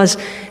each one of us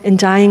in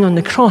dying on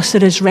the cross,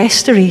 there is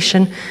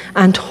restoration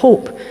and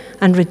hope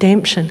and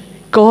redemption.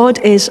 God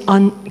is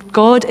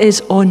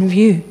on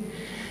view.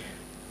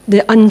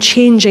 The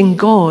unchanging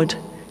God,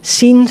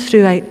 seen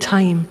throughout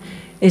time,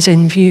 is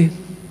in view.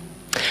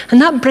 And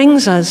that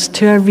brings us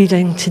to our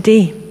reading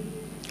today.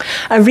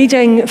 A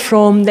reading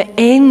from the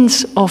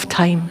ends of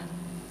time.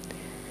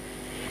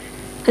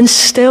 And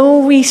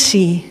still we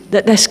see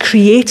that this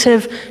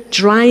creative,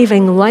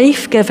 driving,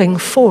 life-giving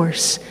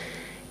force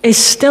is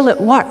still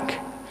at work.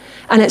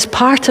 And it's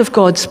part of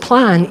God's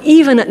plan,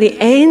 even at the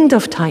end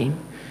of time,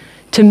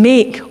 to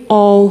make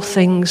all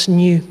things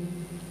new.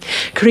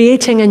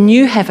 Creating a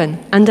new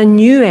heaven and a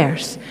new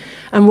earth,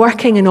 and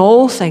working in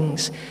all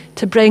things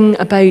to bring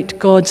about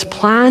God's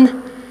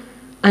plan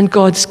and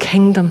God's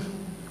kingdom.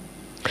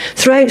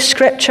 Throughout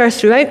Scripture,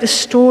 throughout the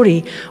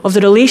story of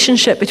the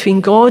relationship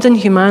between God and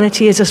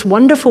humanity is this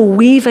wonderful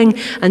weaving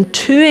and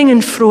toing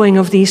and froing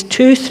of these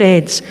two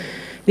threads,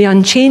 the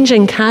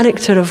unchanging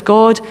character of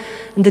God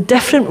and the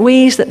different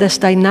ways that this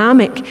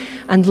dynamic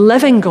and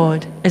living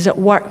God is at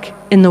work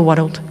in the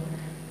world,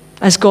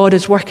 as God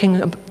is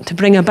working to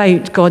bring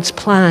about God's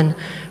plan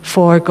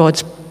for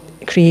God's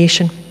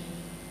creation,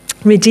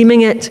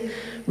 redeeming it,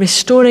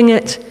 restoring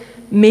it,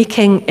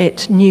 making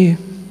it new.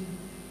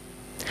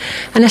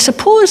 And I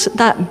suppose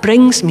that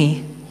brings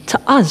me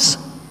to us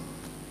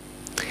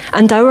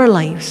and our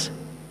lives.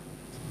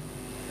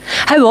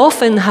 How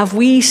often have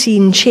we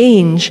seen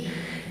change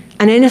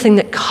and anything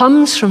that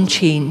comes from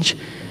change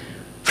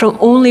from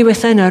only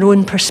within our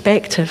own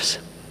perspectives?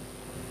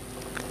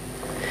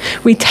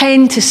 We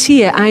tend to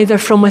see it either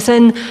from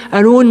within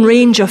our own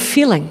range of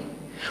feeling,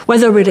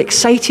 whether we're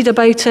excited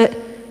about it,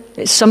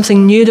 it's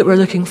something new that we're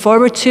looking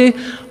forward to,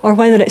 or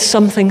whether it's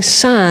something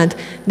sad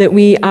that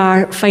we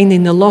are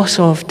finding the loss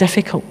of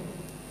difficult.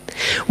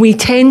 We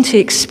tend to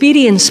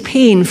experience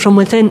pain from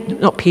within,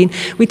 not pain,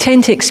 we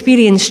tend to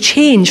experience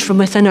change from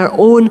within our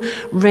own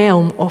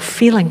realm of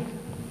feeling,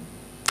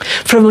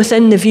 from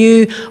within the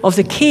view of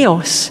the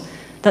chaos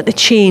that the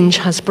change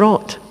has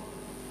brought.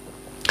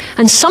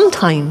 And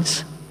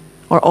sometimes,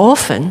 or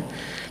often,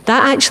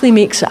 that actually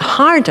makes it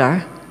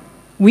harder.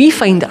 We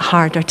find it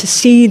harder to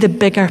see the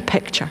bigger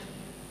picture.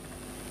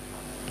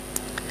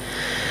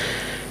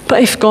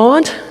 But if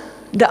God,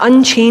 the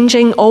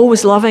unchanging,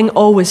 always loving,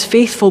 always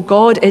faithful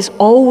God, is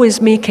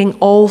always making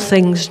all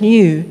things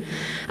new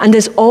and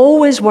is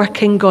always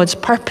working God's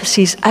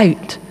purposes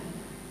out,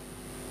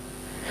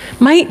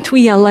 might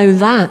we allow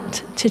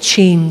that to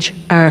change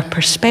our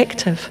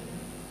perspective?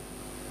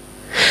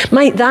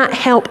 Might that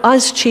help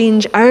us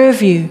change our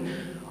view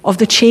of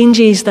the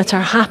changes that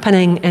are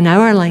happening in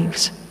our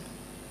lives?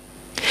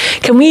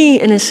 Can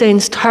we, in a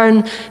sense,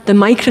 turn the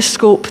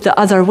microscope the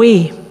other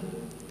way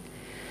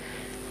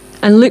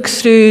and look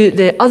through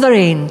the other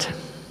end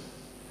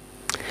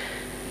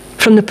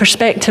from the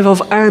perspective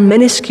of our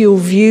minuscule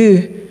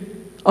view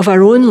of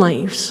our own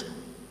lives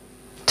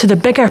to the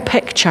bigger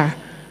picture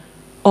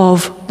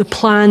of the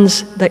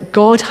plans that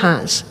God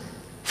has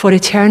for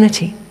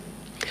eternity,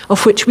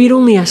 of which we're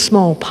only a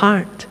small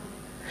part?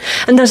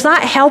 And does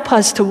that help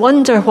us to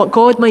wonder what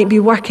God might be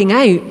working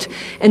out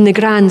in the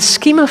grand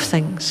scheme of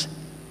things,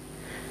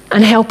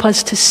 and help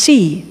us to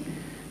see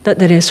that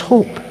there is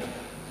hope?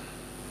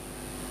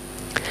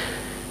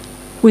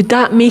 Would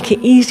that make it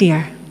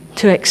easier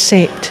to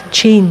accept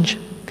change,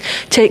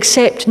 to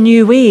accept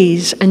new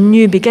ways and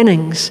new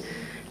beginnings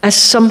as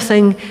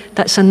something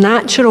that's a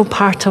natural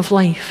part of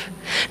life,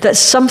 that's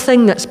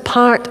something that's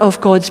part of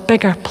God's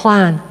bigger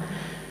plan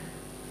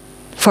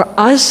for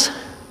us,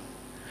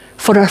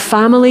 for our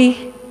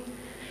family,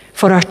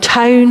 for our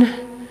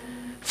town,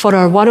 for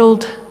our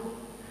world,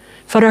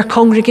 for our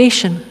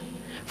congregation,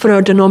 for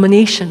our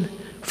denomination,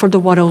 for the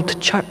world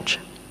church?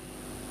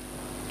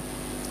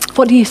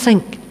 What do you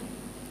think?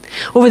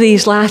 Over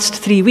these last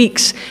 3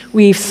 weeks,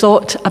 we've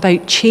thought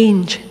about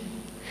change.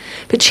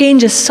 But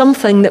change is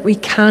something that we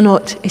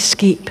cannot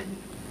escape.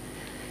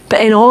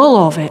 But in all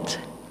of it,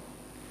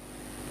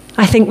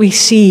 I think we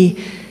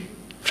see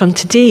from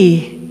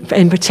today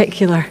in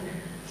particular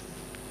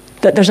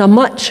that there's a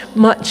much,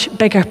 much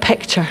bigger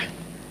picture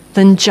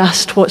than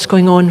just what's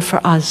going on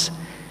for us.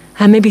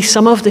 And maybe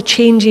some of the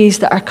changes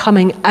that are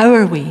coming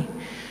our way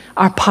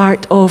are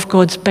part of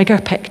God's bigger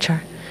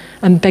picture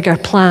and bigger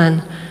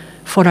plan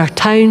for our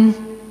town,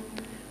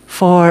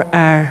 for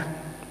our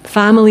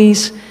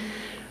families,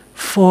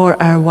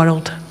 for our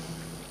world.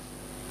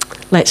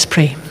 Let's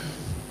pray.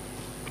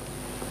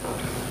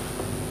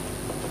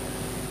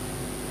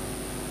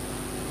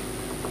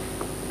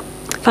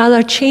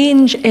 Father,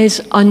 change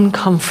is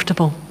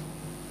uncomfortable.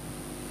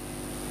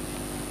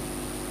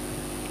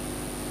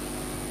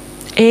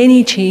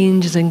 Any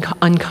change is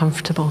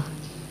uncomfortable.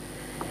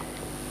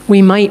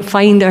 We might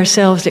find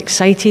ourselves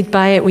excited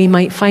by it. We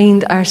might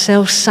find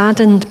ourselves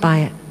saddened by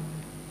it.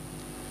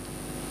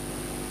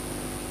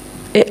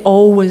 It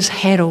always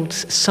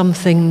heralds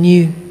something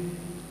new.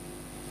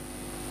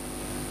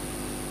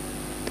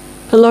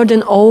 But Lord,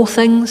 in all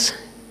things,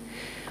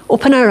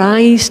 Open our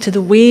eyes to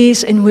the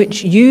ways in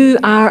which you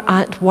are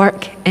at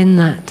work in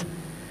that.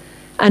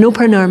 And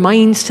open our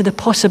minds to the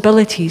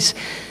possibilities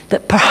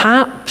that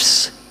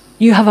perhaps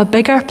you have a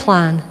bigger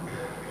plan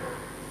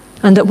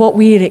and that what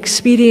we are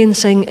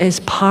experiencing is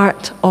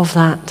part of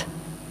that.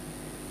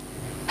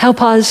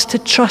 Help us to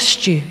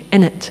trust you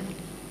in it,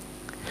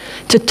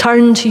 to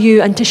turn to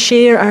you and to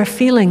share our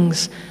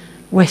feelings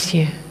with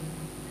you,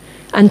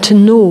 and to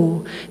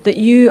know that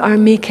you are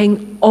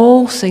making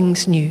all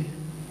things new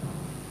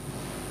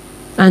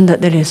and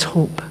that there is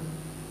hope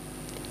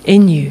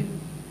in you.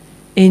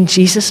 In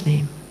Jesus'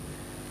 name,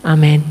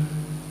 amen.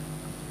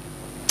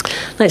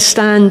 Let's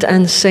stand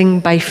and sing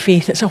By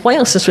Faith. It's a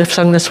while since we've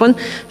sung this one,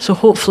 so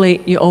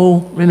hopefully you all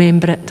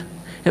remember it.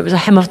 It was a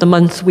hymn of the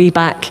month way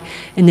back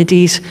in the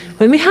days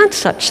when we had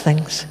such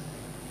things.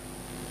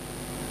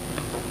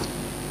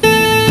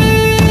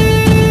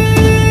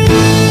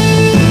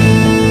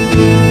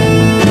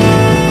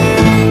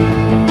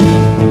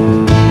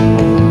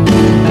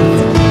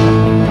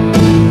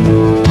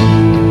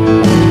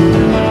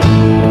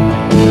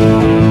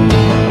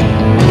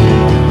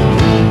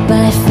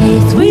 By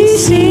faith we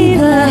see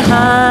the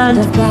hand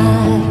of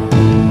God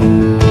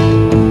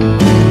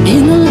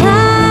in the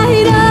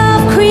light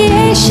of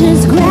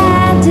creation's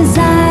grand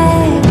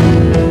design,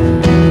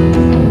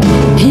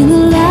 in the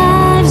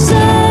lives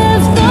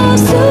of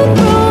those who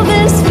prove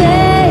His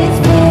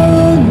faithfulness,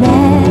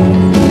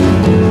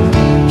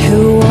 who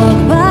walk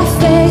by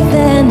faith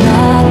and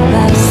not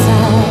by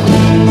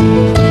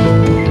sight.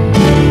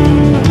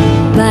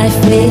 By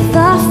faith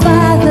our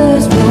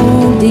fathers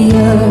roamed the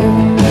earth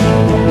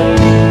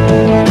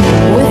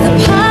with the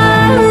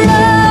power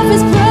of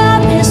His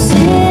promise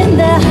in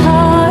their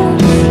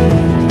hearts,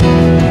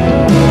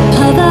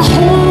 of the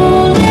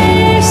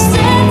holy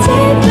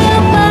city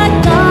built by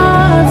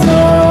God's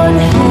own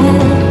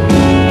hand,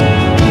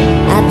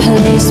 a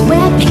place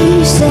where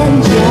peace and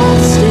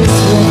justice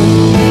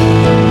reign.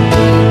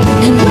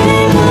 And we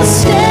will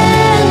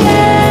stand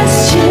as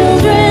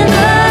children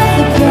of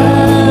the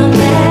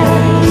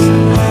promise.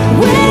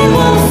 We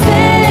will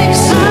fix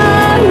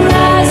our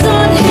eyes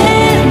on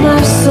Him,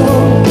 our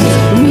soul's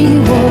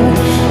reward,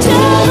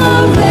 till the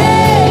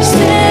race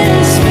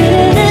is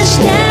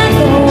finished and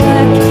the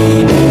work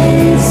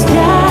is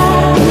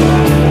done.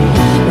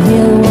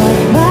 We'll walk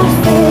by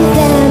faith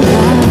and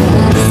not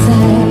by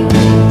sight.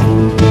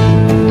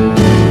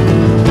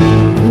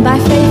 By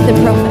faith the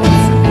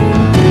prophets.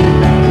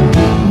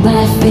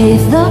 By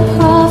faith the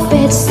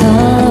prophets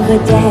of a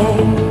day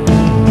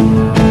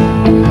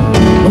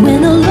when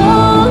the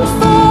longed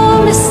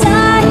for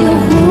Messiah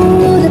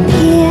would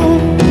appear,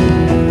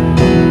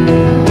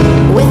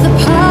 with the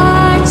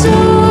power to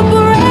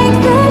break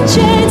the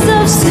chains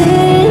of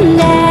sin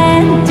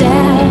and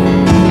death,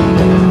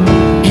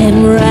 and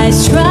rise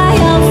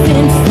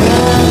triumphant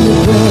from the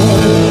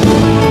grave.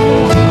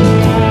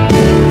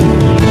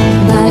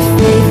 By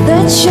faith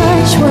the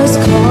church was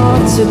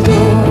called to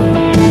go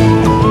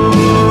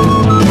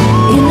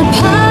in the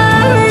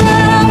power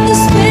of the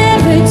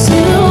Spirit to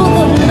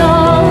the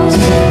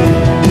lost,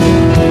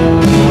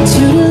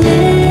 to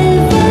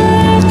deliver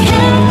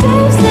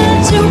captives and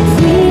to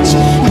preach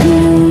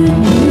good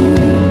news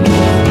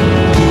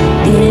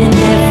in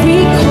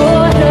every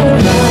corner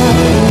of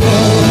the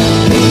world.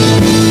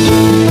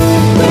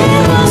 We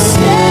will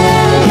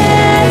stand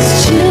as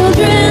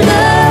children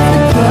of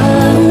the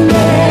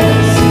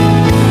promise.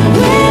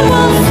 We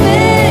will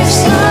fix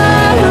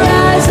our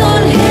eyes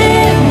on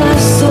Him, our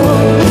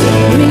soul's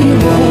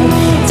reward,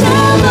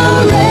 till the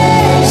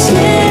race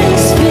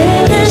is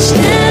finished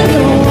and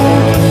the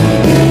work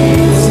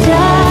is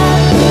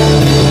done.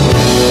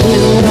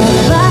 We'll walk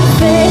by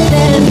faith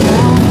and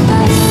not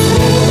by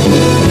sight.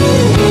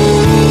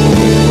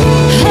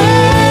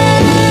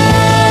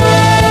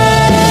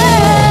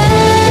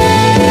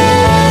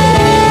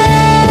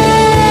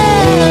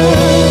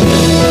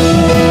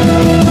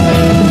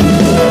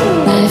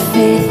 By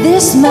faith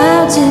this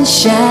mountain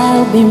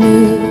shall be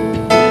moved,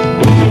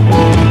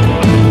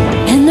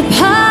 and the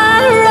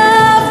power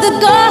of the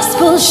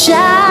gospel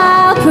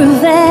shall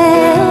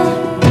prevail.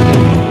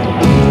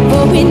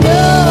 For we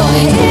know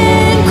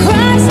in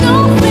Christ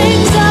all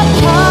things are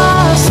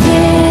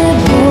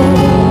possible,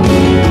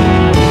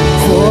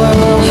 for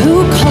all who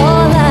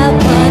call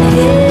upon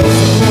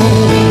His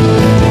name.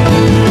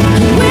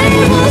 We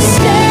will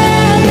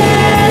stand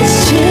as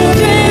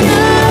children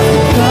of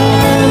the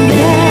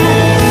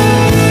promise.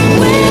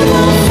 We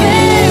will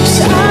fix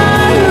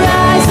our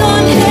eyes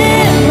on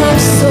Him, our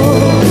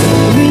soul's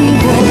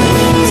reward,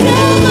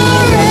 till the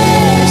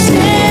race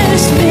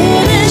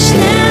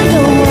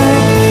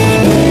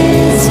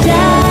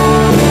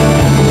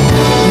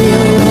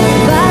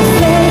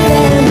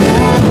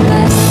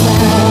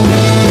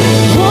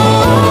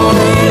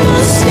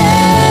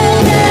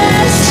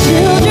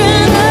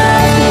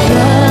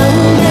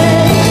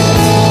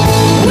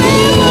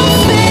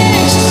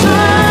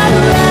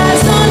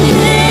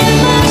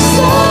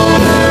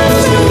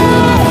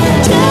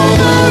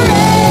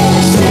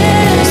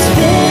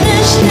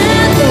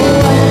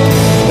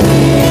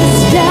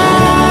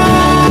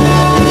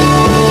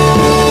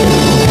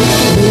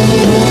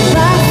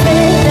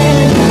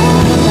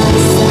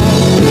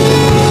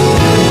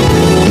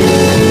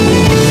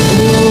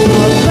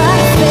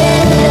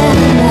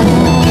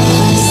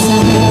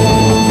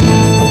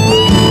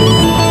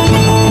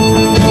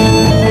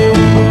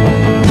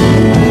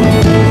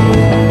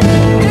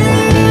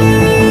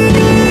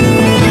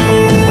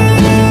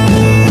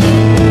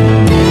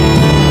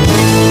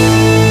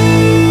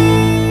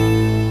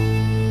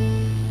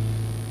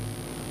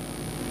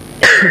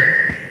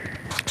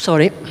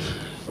Sorry.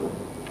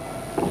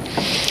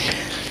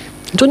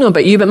 I don't know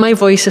about you, but my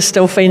voice is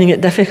still finding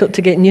it difficult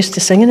to get used to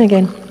singing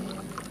again.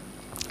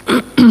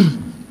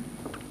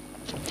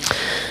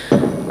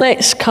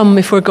 Let's come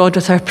before God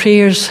with our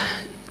prayers,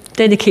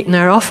 dedicating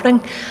our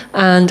offering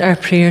and our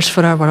prayers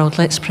for our world.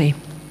 Let's pray.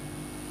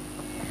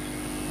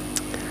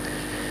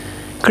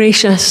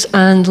 Gracious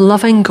and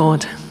loving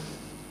God,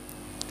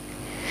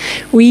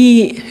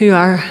 we who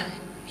are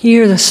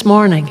here this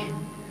morning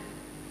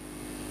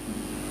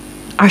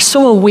are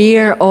so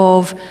aware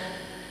of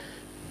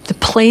the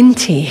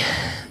plenty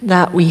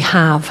that we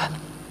have.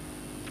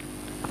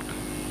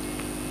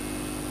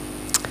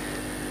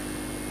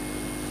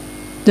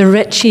 The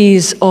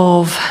riches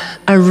of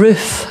a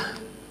roof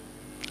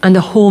and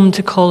a home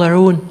to call our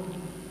own.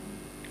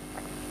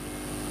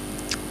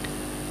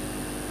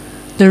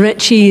 The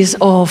riches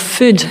of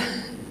food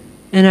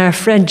in our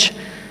fridge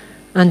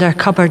and our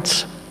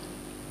cupboards.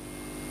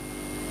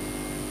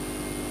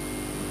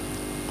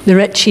 The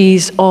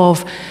riches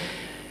of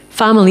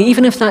family,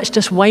 even if that's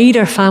just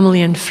wider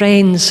family and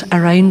friends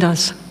around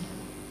us.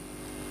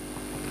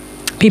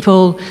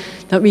 People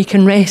that we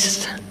can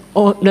rest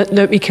on,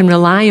 that we can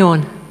rely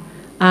on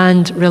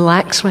and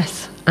relax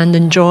with and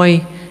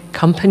enjoy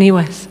company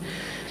with.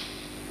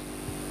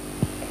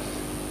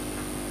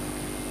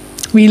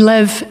 We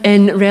live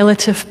in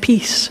relative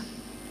peace.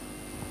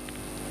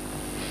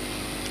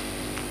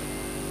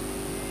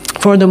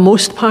 For the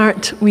most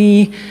part,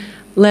 we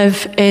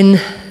live in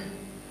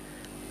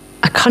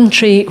a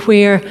country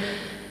where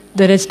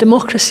there is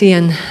democracy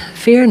and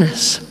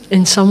fairness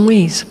in some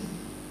ways,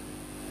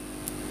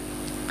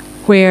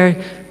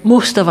 where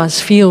most of us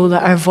feel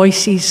that our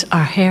voices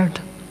are heard.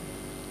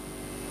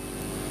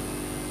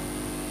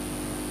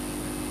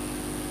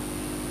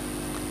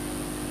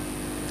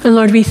 And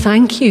Lord, we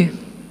thank you.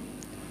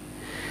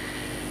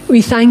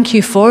 We thank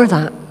you for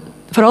that,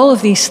 for all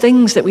of these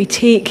things that we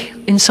take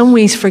in some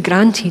ways for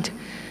granted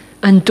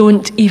and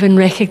don't even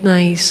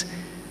recognize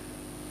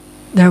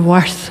their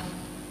worth.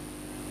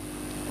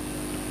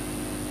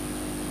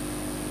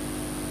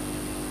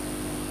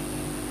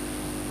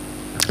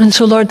 And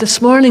so, Lord,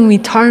 this morning we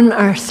turn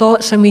our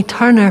thoughts and we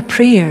turn our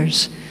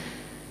prayers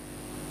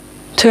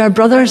to our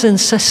brothers and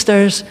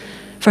sisters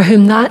for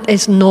whom that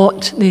is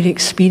not their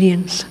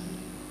experience.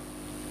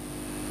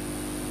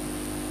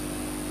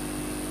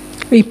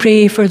 We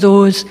pray for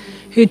those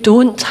who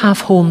don't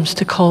have homes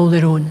to call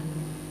their own,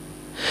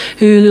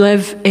 who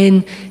live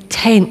in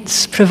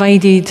tents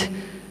provided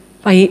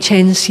by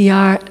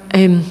HNCR,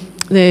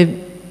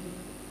 the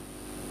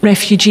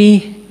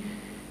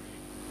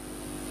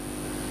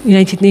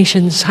United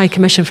Nations High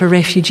Commission for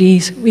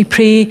Refugees. We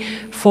pray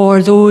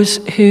for those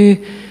who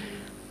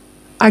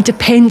are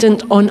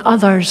dependent on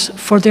others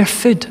for their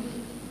food,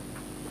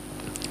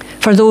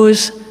 for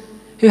those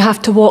who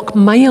have to walk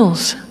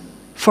miles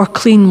for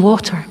clean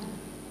water.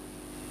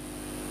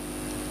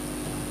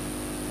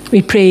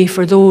 We pray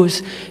for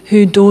those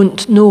who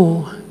don't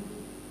know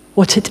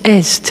what it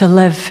is to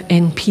live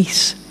in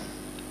peace.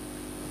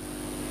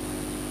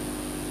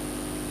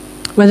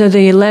 Whether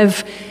they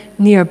live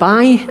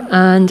nearby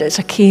and it's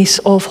a case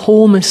of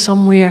home is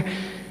somewhere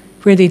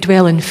where they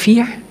dwell in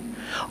fear,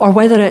 or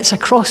whether it's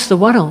across the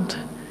world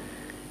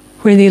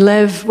where they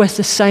live with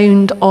the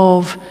sound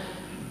of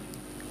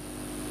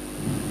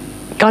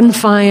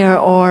gunfire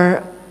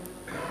or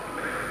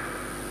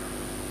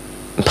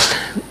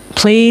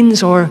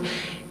planes or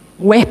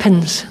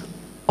weapons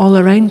all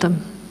around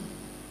them.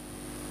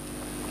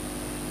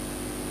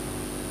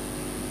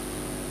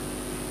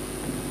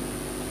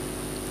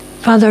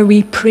 Father,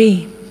 we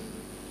pray.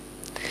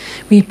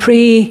 We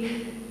pray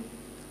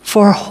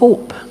for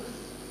hope.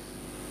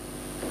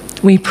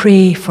 We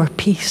pray for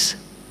peace.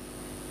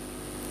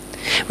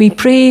 We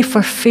pray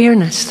for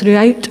fairness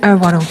throughout our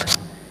world.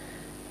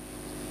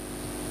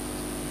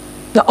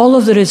 That all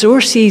of the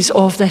resources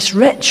of this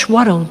rich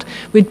world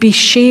would be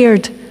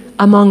shared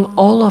among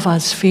all of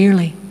us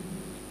fairly.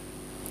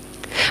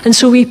 And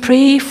so we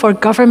pray for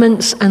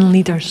governments and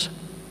leaders,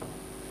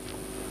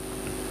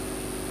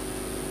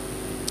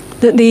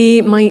 that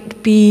they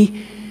might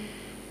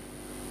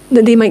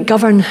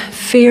govern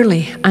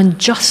fairly and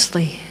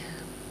justly,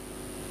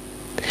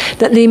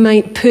 that they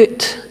might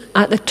put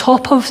at the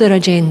top of their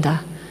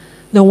agenda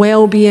the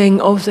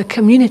well-being of the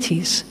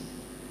communities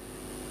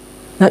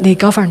that they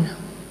govern.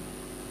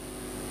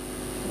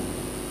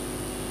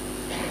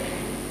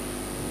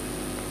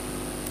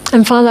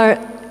 And Father,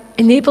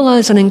 enable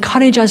us and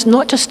encourage us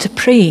not just to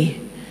pray,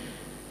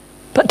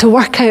 but to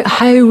work out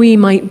how we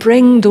might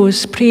bring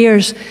those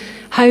prayers,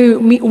 how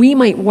we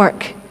might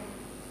work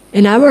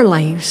in our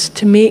lives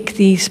to make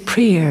these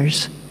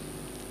prayers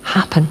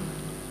happen.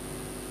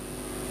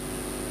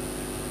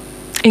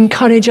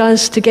 Encourage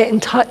us to get in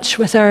touch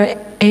with our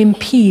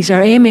MPs,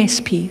 our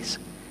MSPs.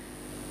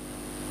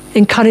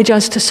 Encourage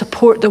us to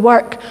support the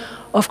work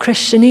of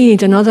Christian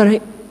Aid and other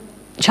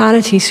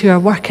charities who are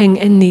working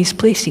in these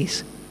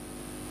places,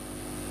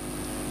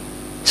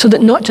 so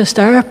that not just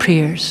our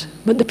prayers,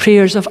 but the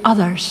prayers of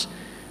others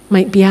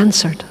might be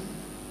answered.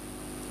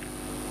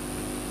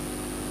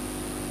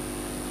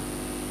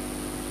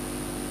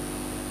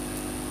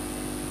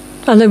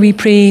 Father, we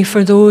pray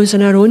for those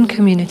in our own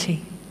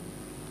community,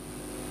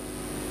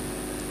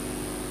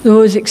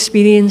 those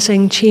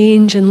experiencing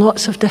change in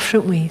lots of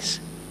different ways,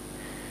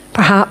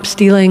 perhaps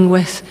dealing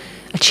with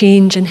a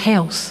change in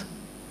health,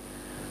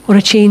 or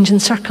a change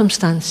in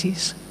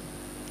circumstances,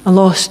 a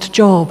lost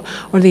job,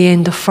 or the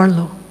end of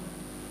furlough.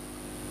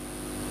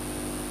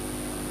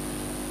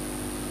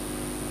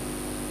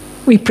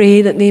 We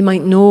pray that they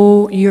might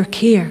know your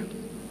care,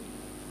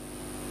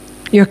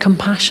 your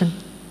compassion,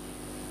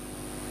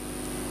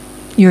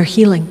 your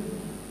healing.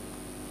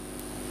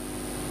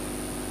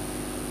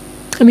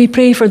 And we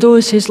pray for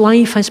those whose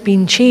life has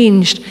been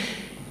changed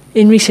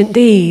in recent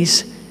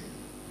days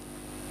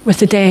with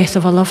the death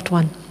of a loved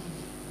one.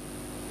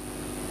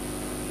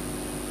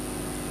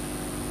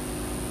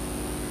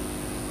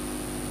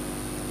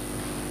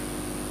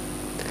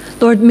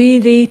 Lord, may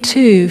they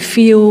too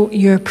feel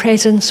your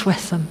presence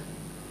with them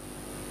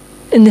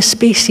in the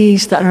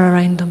spaces that are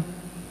around them.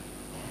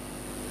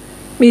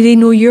 May they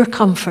know your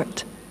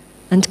comfort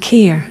and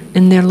care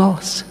in their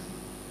loss.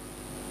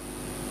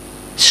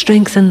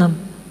 Strengthen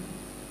them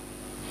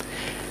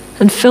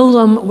and fill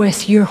them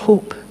with your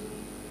hope.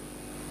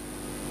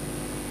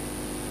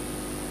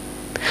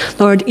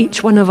 Lord,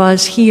 each one of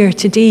us here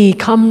today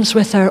comes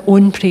with our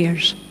own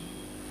prayers,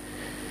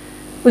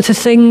 with the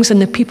things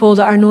and the people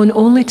that are known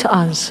only to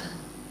us.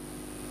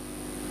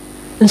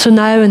 And so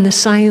now in the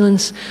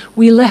silence,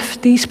 we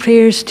lift these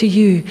prayers to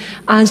you,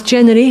 as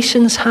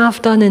generations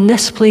have done in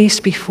this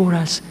place before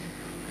us,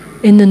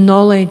 in the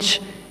knowledge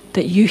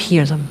that you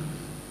hear them.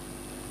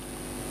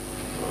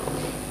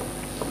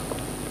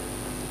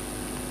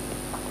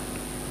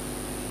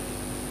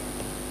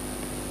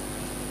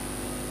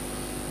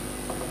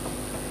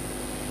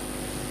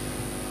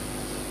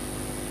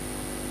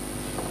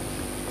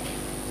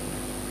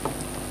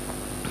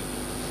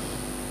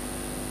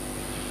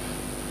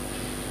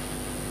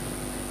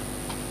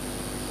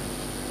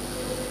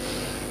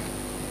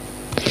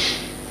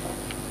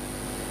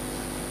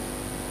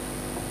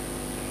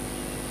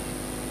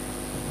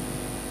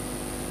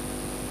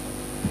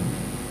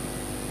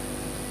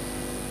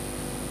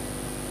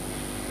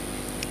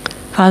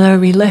 Father,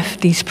 we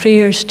lift these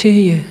prayers to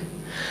you,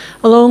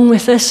 along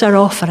with this, our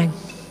offering.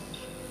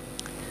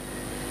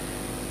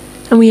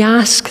 And we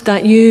ask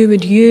that you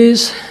would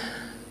use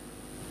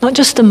not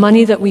just the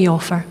money that we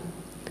offer,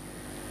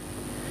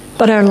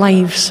 but our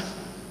lives,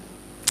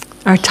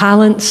 our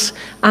talents,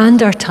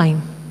 and our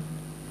time,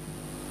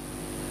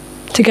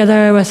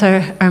 together with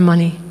our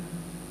money,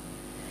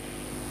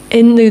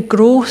 in the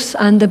growth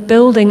and the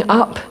building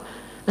up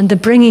and the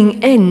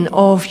bringing in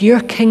of your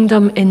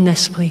kingdom in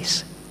this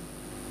place.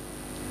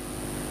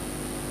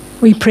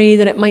 We pray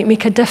that it might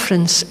make a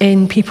difference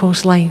in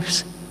people's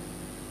lives,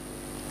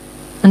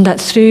 and that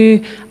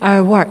through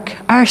our work,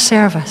 our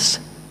service,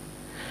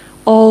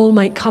 all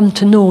might come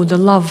to know the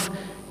love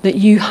that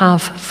you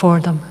have for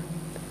them.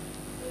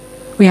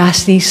 We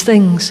ask these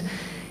things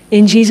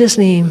in Jesus'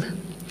 name,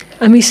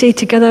 and we say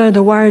together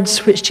the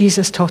words which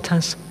Jesus taught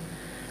us.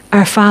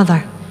 Our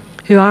Father,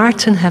 who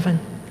art in heaven,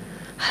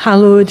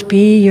 hallowed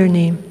be your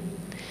name.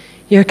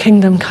 Your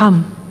kingdom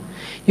come.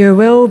 Your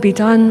will be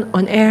done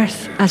on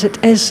earth as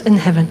it is in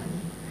heaven.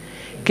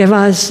 Give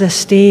us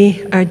this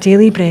day our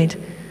daily bread,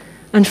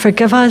 and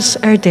forgive us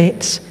our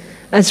debts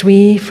as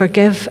we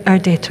forgive our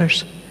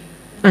debtors.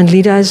 And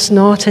lead us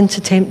not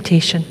into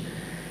temptation,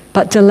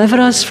 but deliver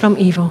us from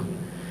evil.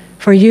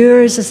 For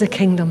yours is the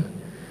kingdom,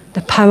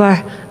 the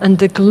power, and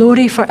the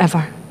glory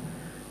forever.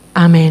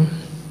 Amen.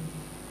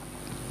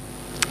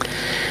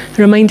 A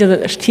reminder that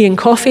there's tea and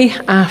coffee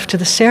after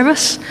the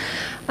service,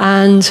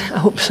 and I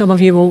hope some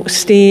of you will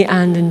stay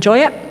and enjoy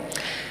it.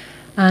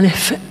 And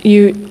if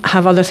you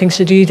have other things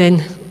to do,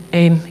 then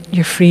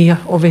you're free,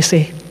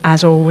 obviously,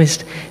 as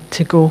always,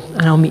 to go,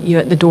 and I'll meet you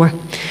at the door.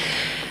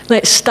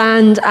 Let's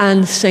stand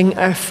and sing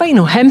our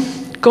final hymn,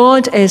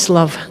 God is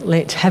Love,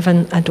 Let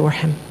Heaven Adore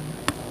Him.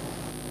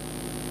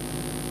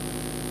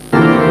 Be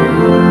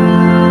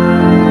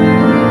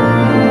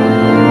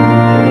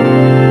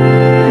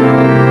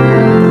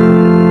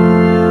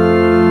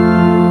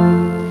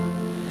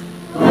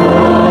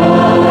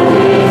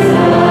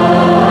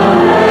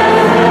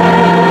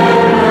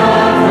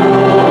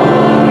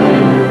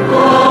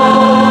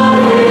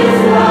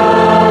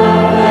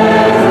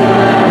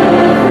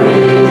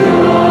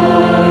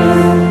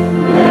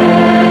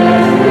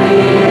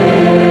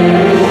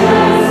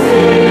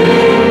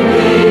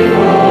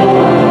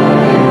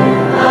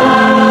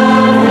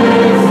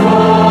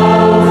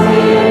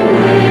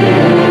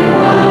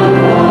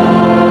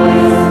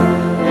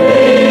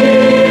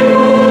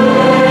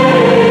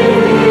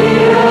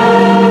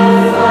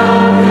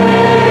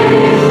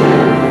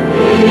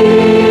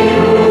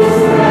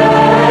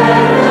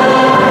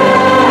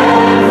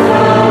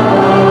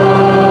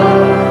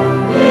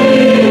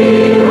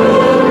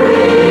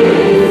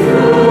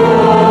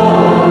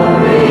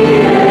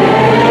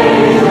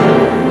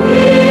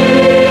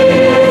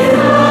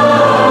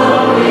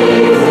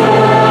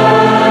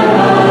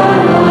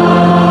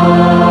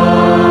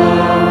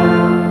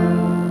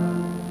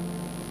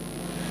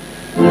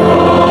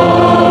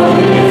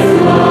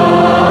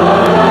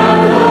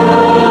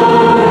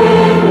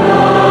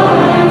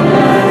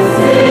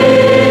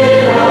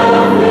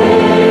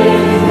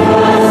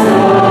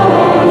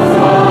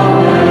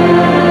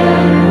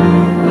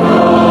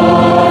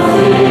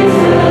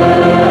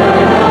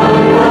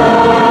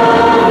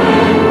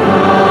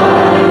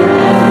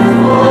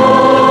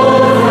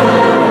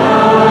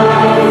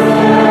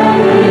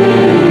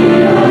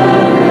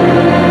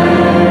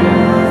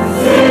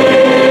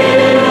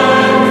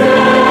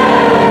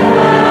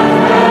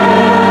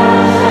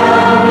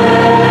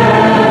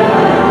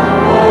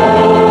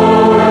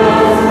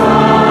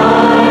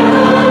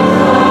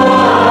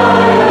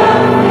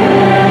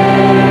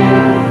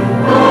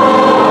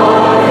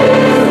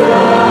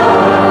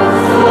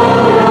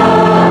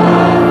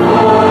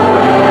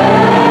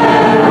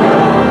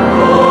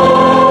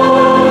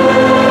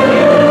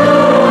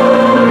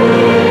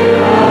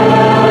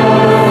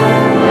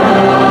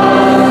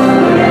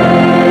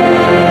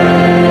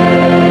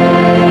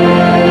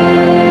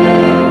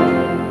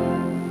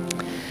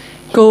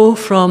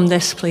from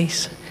this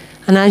place.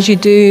 And as you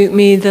do,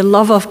 may the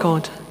love of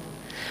God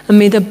and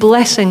may the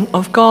blessing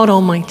of God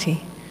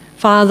Almighty,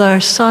 Father,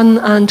 Son,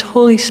 and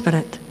Holy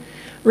Spirit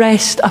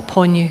rest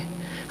upon you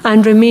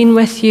and remain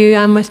with you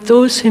and with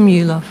those whom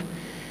you love,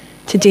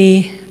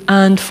 today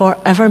and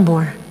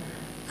forevermore.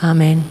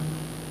 Amen.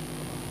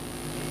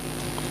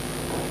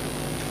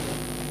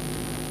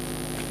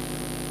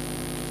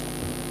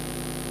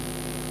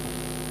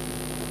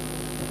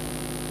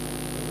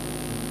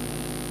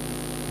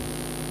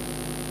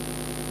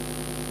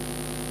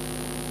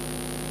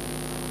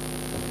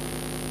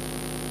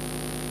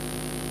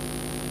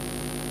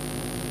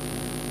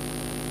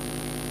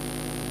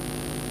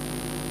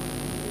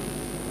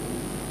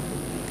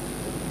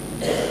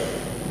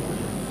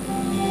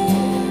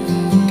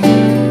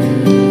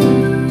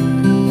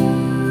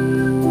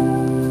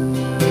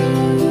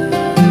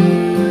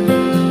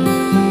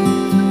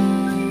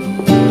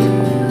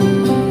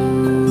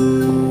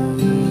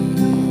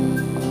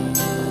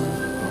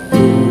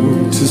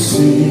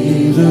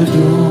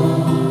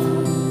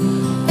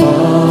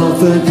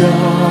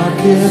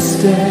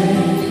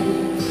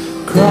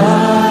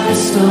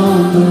 Christ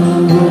on the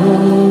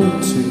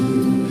road to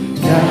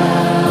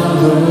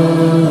Calvary,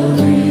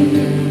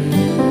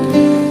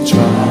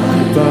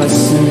 tried by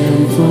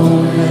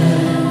sinful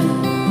men,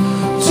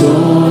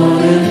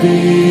 torn and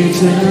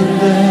beaten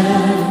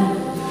there,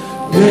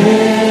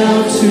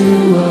 nailed to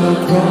a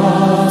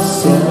cross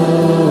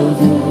of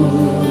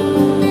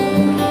wood.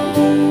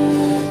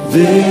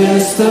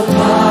 This the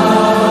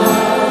power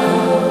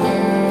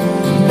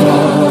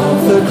of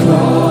the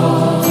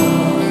cross.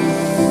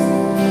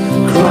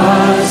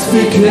 Christ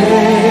became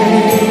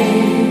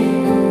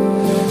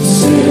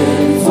sin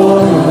for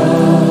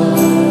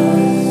us,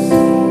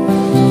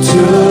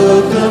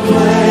 took the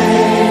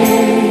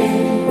blame,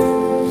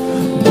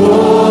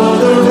 bore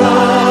the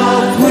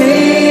wrath. We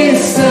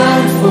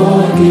stand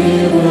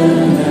forgiven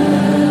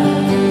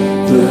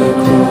at the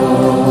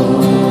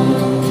cross.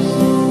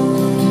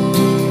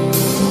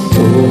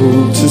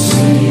 Oh, to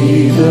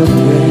see the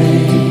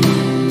pain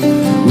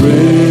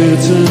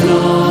written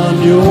on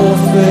your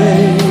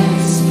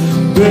face,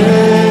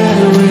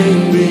 bearing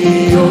the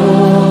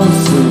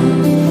awesome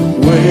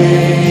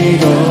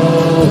weight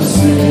of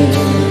sin.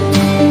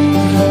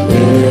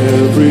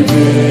 Every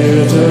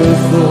bitter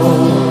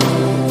thought,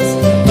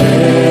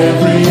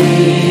 every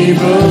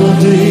evil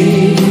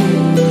deed,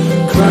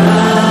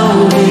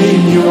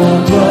 crowning your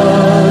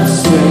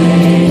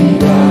blood-stained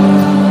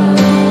brow.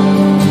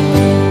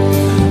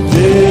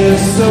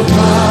 This the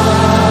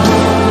power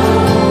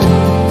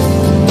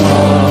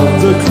of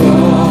the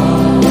cross.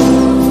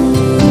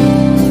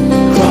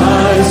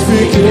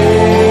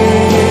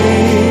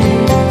 Became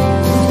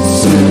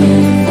sin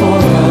for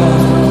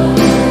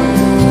us,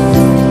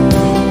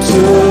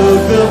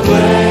 took the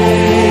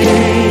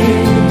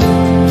blame,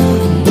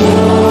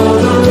 bore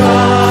the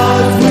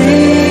wrath. We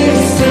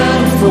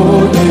stand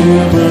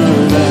forgiven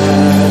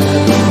at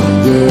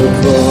the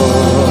cross.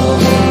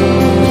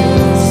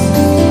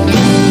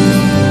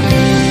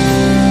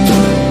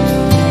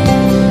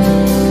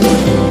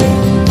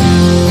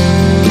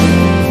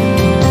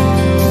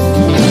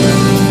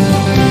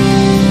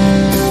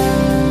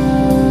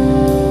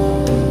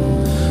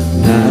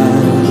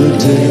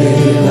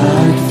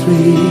 Daylight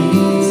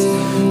flees,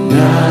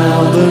 now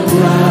the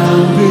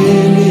ground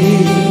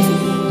beneath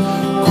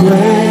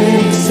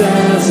quakes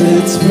as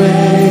its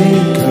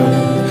maker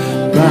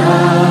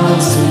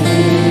bows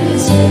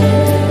his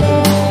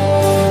head.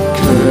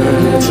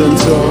 Curtain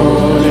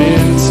torn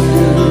in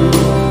two,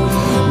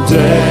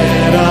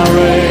 dead are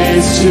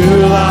raised to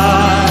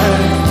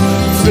life.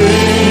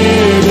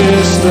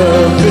 Finish the